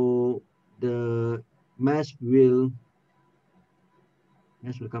 So the mass will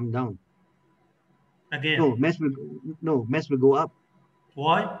come down. Again. No, mass will go up.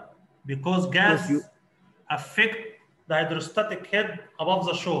 Why? Because gas affect the hydrostatic head above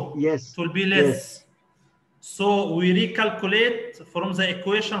the shoe. Yes. It will be less. Yes. So we recalculate from the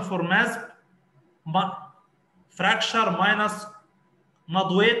equation for mass fracture minus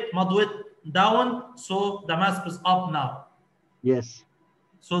mud weight down, so the mass is up now. Yes.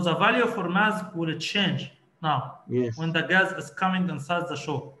 So the value for mass will change now. Yes. When the gas is coming inside the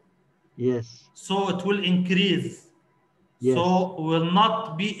shoe. Yes. So it will increase. Yes. So we will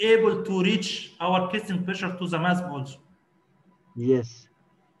not be able to reach our casing pressure to the mass also. Yes.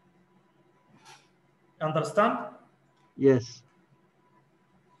 Understand? Yes.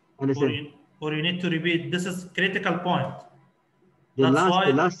 Understand. Or you need to repeat. This is critical point. The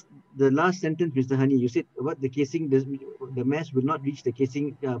last sentence, Mr. Hani, you said about the casing, the mass will not reach the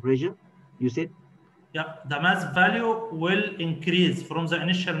casing pressure. You said? Yeah, the mass value will increase from the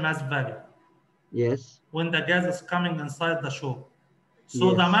initial mass value. Yes. When the gas is coming inside the shoe.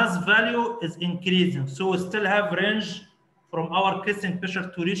 So the mass value is increasing. So we still have range from our casing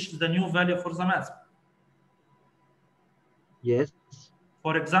pressure to reach the new value for the mass. Yes.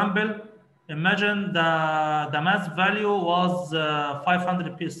 For example, imagine the mass value was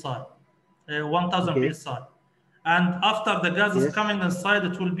 500 psi, 1000 Okay. psi. And after the gas is Yes. coming inside,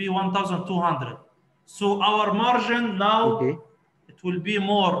 it will be 1200. So our margin now, Okay. it will be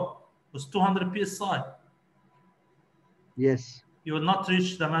more with 200 psi. Yes. You will not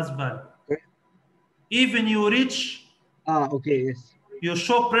reach the mass value. Okay. Even you reach, Okay. Yes. your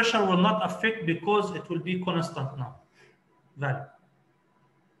show pressure will not affect because it will be constant now. Value.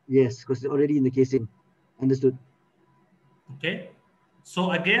 Yes, because it's already in the casing. Understood. Okay.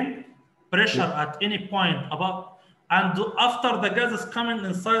 So again, pressure at any point above, and after the gas is coming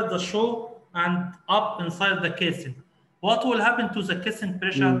inside the show and up inside the casing, what will happen to the casing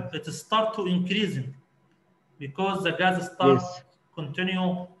pressure? It start to increasing because the gas start Yes.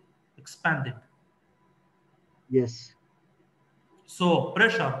 continue expanding. Yes. So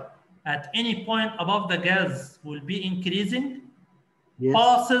pressure at any point above the gas will be increasing. Yes.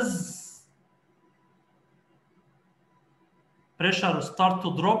 Passes, pressure will start to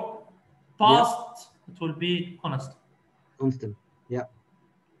drop. Past, it will be constant. Constant. Yeah.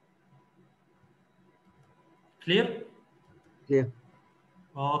 Clear? Clear.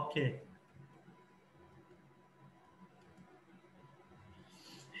 Okay.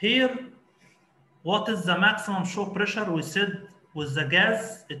 Here, what is the maximum show pressure? We said with the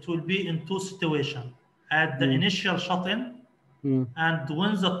gas, it will be in two situations. At the initial shut-in, and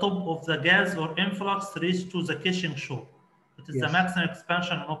when the top of the gas or influx reaches to the casing show. It is the maximum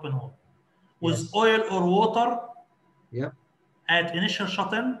expansion in open hole. With oil or water, at initial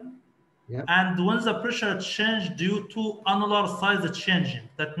shut-in, and when the pressure change due to annular size changing,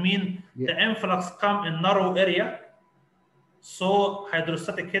 that means the influx come in narrow area, so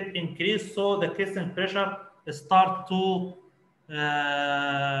hydrostatic head increase, so the casing pressure start to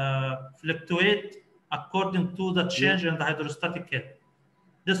fluctuate according to the change in the hydrostatic head.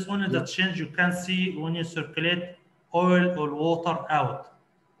 This only the change you can see when you circulate oil or water out.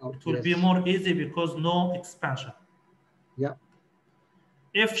 It will be more easy because no expansion.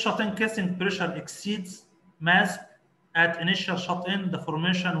 If shut-in casing pressure exceeds mass at initial shut-in, the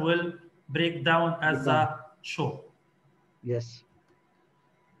formation will break down as a show. Yes.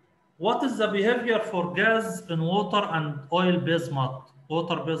 What is the behavior for gas in water and oil-based mud?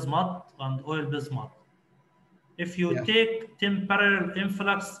 Water-based mud and oil-based mud. If you take 10 parallel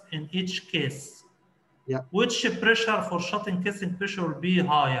influx in each case, which pressure for shut-in casing pressure will be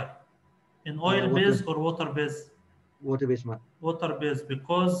higher? In oil-based or water-based? Water-based mud. Water-based,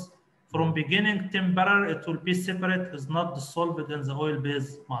 because from beginning 10 parallel, it will be separate, is not dissolved in the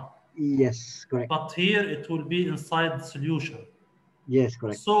oil-based mud. Yes, correct. But here it will be inside the solution. Yes,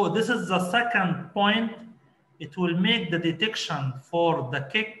 correct. So this is the second point. It will make the detection for the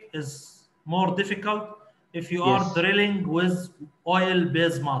kick is more difficult if you are drilling with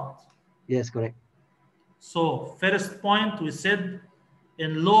oil-based mud. Yes, correct. So first point, we said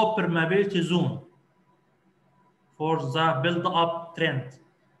in low permeability zone for the build-up trend.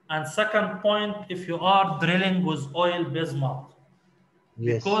 And second point, if you are drilling with oil-based mud.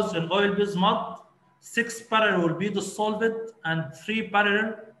 Because in oil-based mud, 6 parallel will be dissolved and 3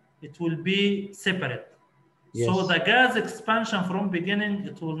 parallel, it will be separate. So the gas expansion from beginning,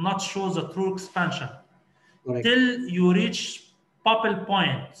 it will not show the true expansion. Till you reach bubble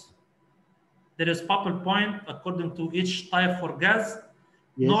point. There is bubble point according to each type for gas.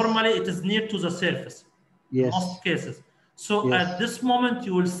 Normally it is near to the surface in most cases. So at this moment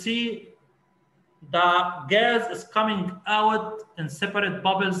you will see the gas is coming out in separate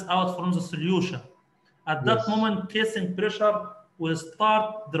bubbles out from the solution. At that moment, casing pressure will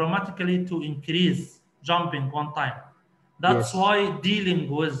start dramatically to increase, jumping one time. That's why dealing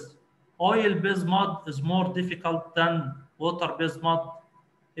with oil-based mud is more difficult than water-based mud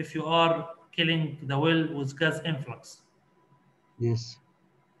if you are killing the well with gas influx. Yes.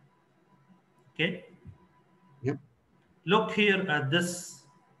 Okay? Yep. Look here at this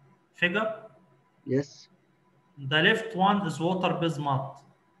figure. Yes. The left one is water-based mud.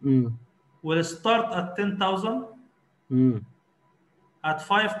 We'll start at 10,000. At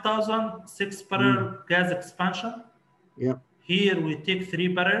 5,000, 6 barrel gas expansion. Here we take 3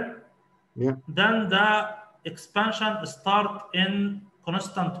 barrel. Then the expansion start in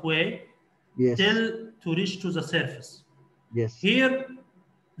constant way till to reach to the surface. Here,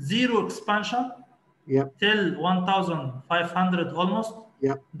 0 expansion till 1,500 almost.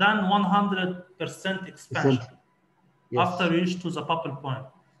 Then 100% expansion after you reach to the bubble point.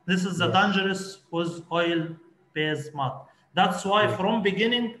 This is the dangerous with oil-based mud. That's why from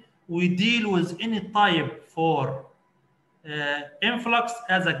beginning we deal with any type for influx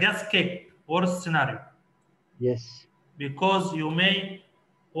as a gas kick worst scenario. Yes. Because you may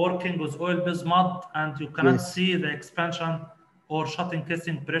working with oil-based mud, and you cannot Yes. see the expansion or shutting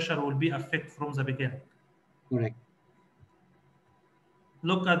casing pressure will be affected from the beginning. Correct.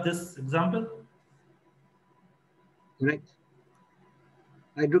 Look at this example. Correct.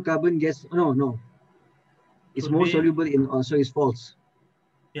 Hydrocarbon gas. No. It's Should more be, soluble in. So it's false.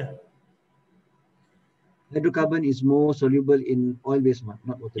 yeah. Hydrocarbon is more soluble in oil-based mud,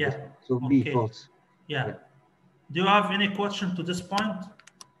 not water-based mud. So B, Okay. false. Yeah. Do you have any question to this point?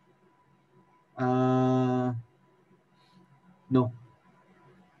 No.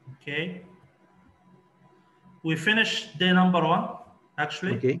 Okay. We finished day number 1,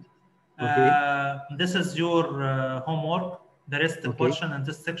 actually. Okay. Okay. This is your homework, the rest of the question in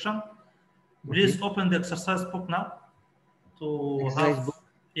this section. Please open the exercise book now to exercise have, book.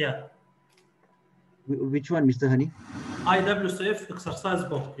 yeah. Which one, Mr. Honey? IWCF exercise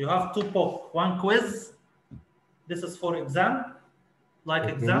book. You have 2 books, one quiz. This is for exam, like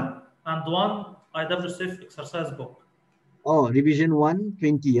exam, and one IWCF exercise book. Oh, revision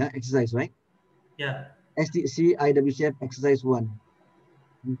 120, yeah, exercise, right? Yeah. STC IWCF exercise 1.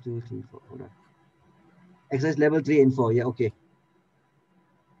 1, 2, 3, 4. Hold on. Exercise level 3 and 4. Yeah, okay.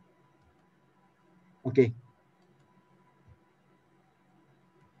 Okay.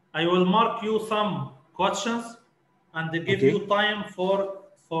 I will mark you some questions and give you time for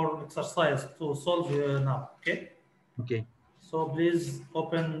exercise to solve now. Okay. Okay. So please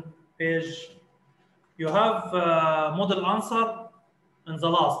open page. You have model answer in the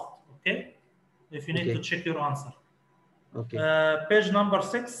last. Okay. If you need to check your answer. Okay. Page number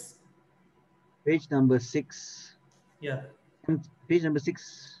 6. Page number 6. Yeah. Page number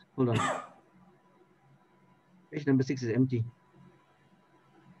 6. Hold on. Page number 6 is empty.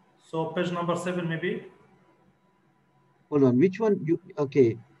 So page number 7 maybe. Hold on. Which one?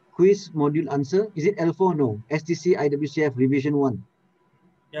 Okay. Quiz module answer. Is it L4? No. STC IWCF revision 1.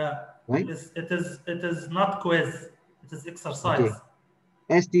 Yeah. Right. It is not quiz. It is exercise. Okay.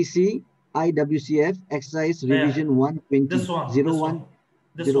 STC IWCF exercise revision 120. This one. 01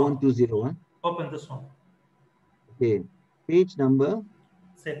 This one. 0120. Huh? Open this one. Okay. Page number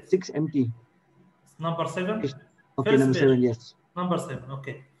 6 empty. Number 7. Okay. First Number 7. page. Yes. Number 7.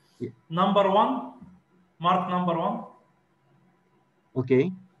 Okay. Yeah. Number 1. Mark number 1.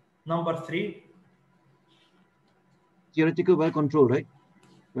 Okay. Number 3. Theoretical well control, right?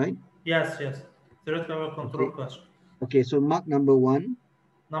 Right? Yes. Theoretical well control question. Okay, so mark number 1.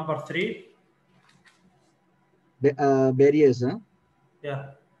 Number 3. Barriers, huh?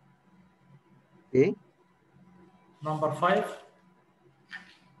 Yeah. Okay. Number 5.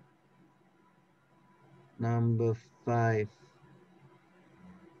 Number 5.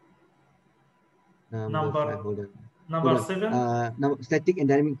 Number 5. Hold on. Number 7. Static and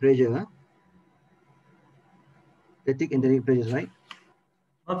dynamic pressure, huh? Static and dynamic pressures, right?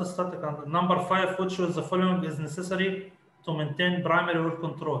 Not static. Number 5, which was the following is necessary to maintain primary well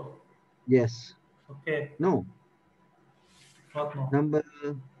control? Yes. Okay. No. What no? Number.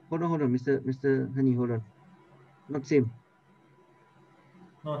 Hold on, Mr. Honey. Hold on. Not same.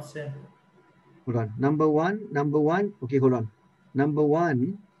 Not same. Hold on. Number 1. Okay, hold on. Number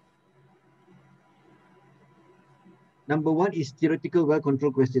 1 is theoretical well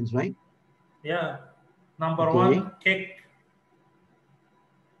control questions, right? Yeah. Number 1, kick.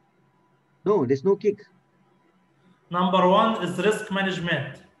 No, there's no kick. Number 1 is risk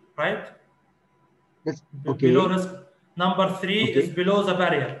management, right? That's okay. Below risk. Number 3 is below the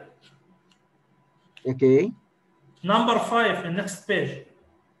barrier. Okay. Number 5 in next page.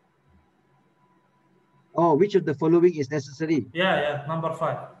 Oh, which of the following is necessary? Yeah. Number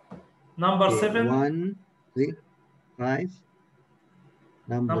 5. Number 7. 1, 3, 5.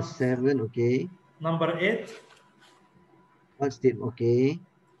 Number 7. Okay. Number 8. What's it? Okay.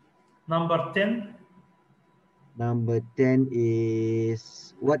 Number 10. Number 10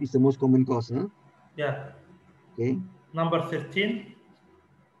 is what is the most common cause? Huh? Yeah. Okay. Number 13.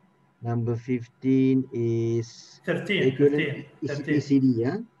 Number 15 is 13. ECD,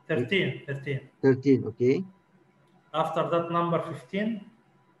 yeah? 13. Okay. After that, number 15.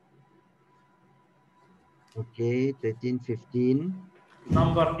 Okay, 13, 15.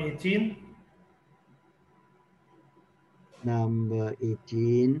 Number 18. Number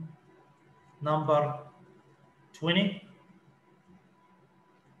 18. Number 20.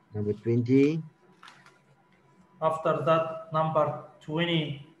 Number 20. After that, number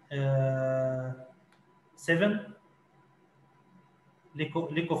 27. Leak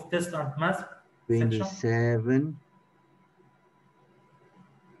of test and mask 27. Section.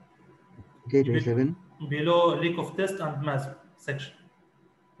 Okay, 27. Below leak of test and mask section.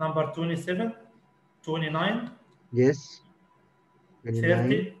 Number 27, 29. Yes.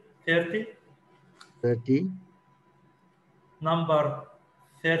 29, 30, 30, number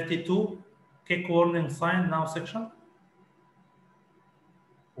 32, kick warning sign now section.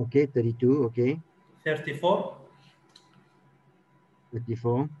 okay, 32, okay, 34.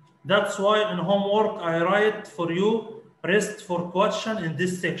 34, That's why in homework I write for you rest for question in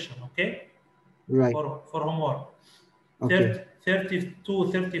this section, okay? right, For homework. okay,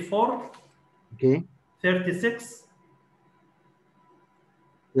 32, 34, okay, 36,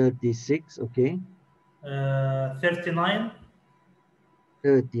 36, okay, 39,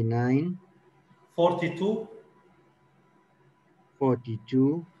 39, 42,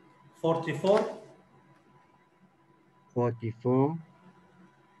 42, 44, 44,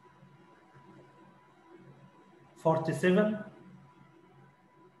 47,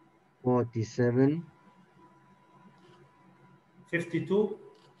 47, 52,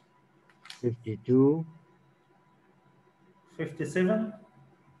 52, 57,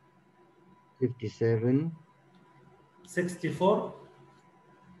 57, 64,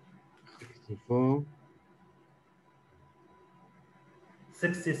 64,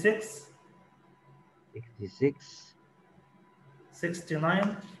 66, 66,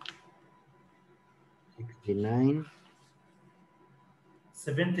 69, 69,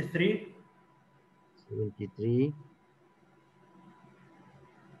 73, 73,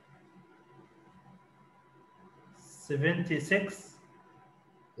 76,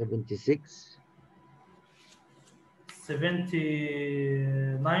 76,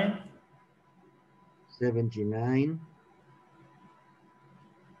 79, 79,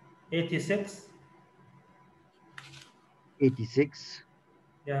 86, 86,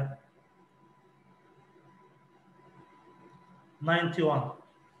 yeah, 91.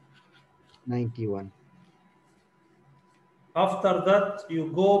 91. After that,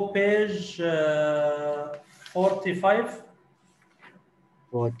 you go page 45.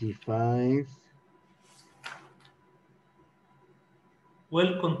 45,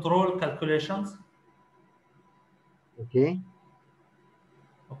 Well control calculations. okay,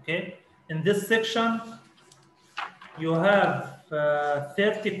 Okay. In this section, you have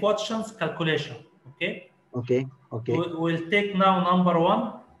 30 questions calculation. Okay. okay, okay. We'll take now number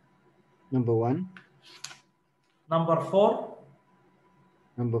 1, Number 1, number 4,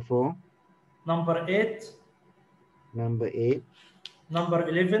 number 4, number 8, number 8, number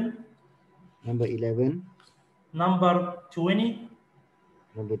 11, number 11, number 20,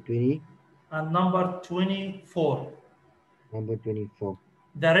 number 20, and number 24. number 24.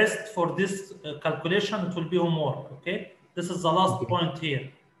 The rest for this calculation, it will be homework, okay? This is the last Okay, point here.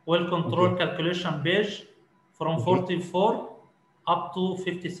 Well control okay, calculation page from okay, 44 up to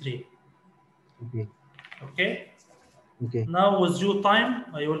 53, okay, okay? okay, Now with you time,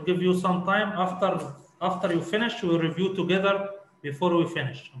 I will give you some time after you finish, we'll review together before we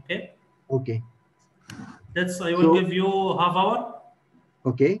finish, okay? okay. I will So, give you half hour.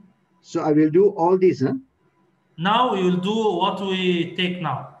 okay, so I will do all this, huh? Now we will do what we take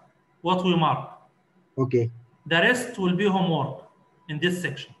now, what we mark. Okay, The rest will be homework in this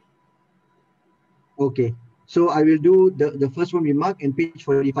section. okay. So I will do the first one we mark and page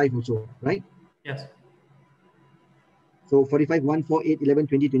 45 also, right? Yes. So 45, 1, 4, 8, 11,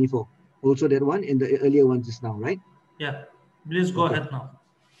 20, 24. Also that one and the earlier one just now, right? Yeah. Please go Okay, ahead now.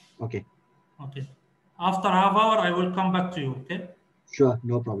 okay. Okay. After half hour, I will come back to you. Okay. Sure,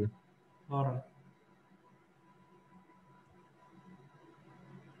 no problem. All right.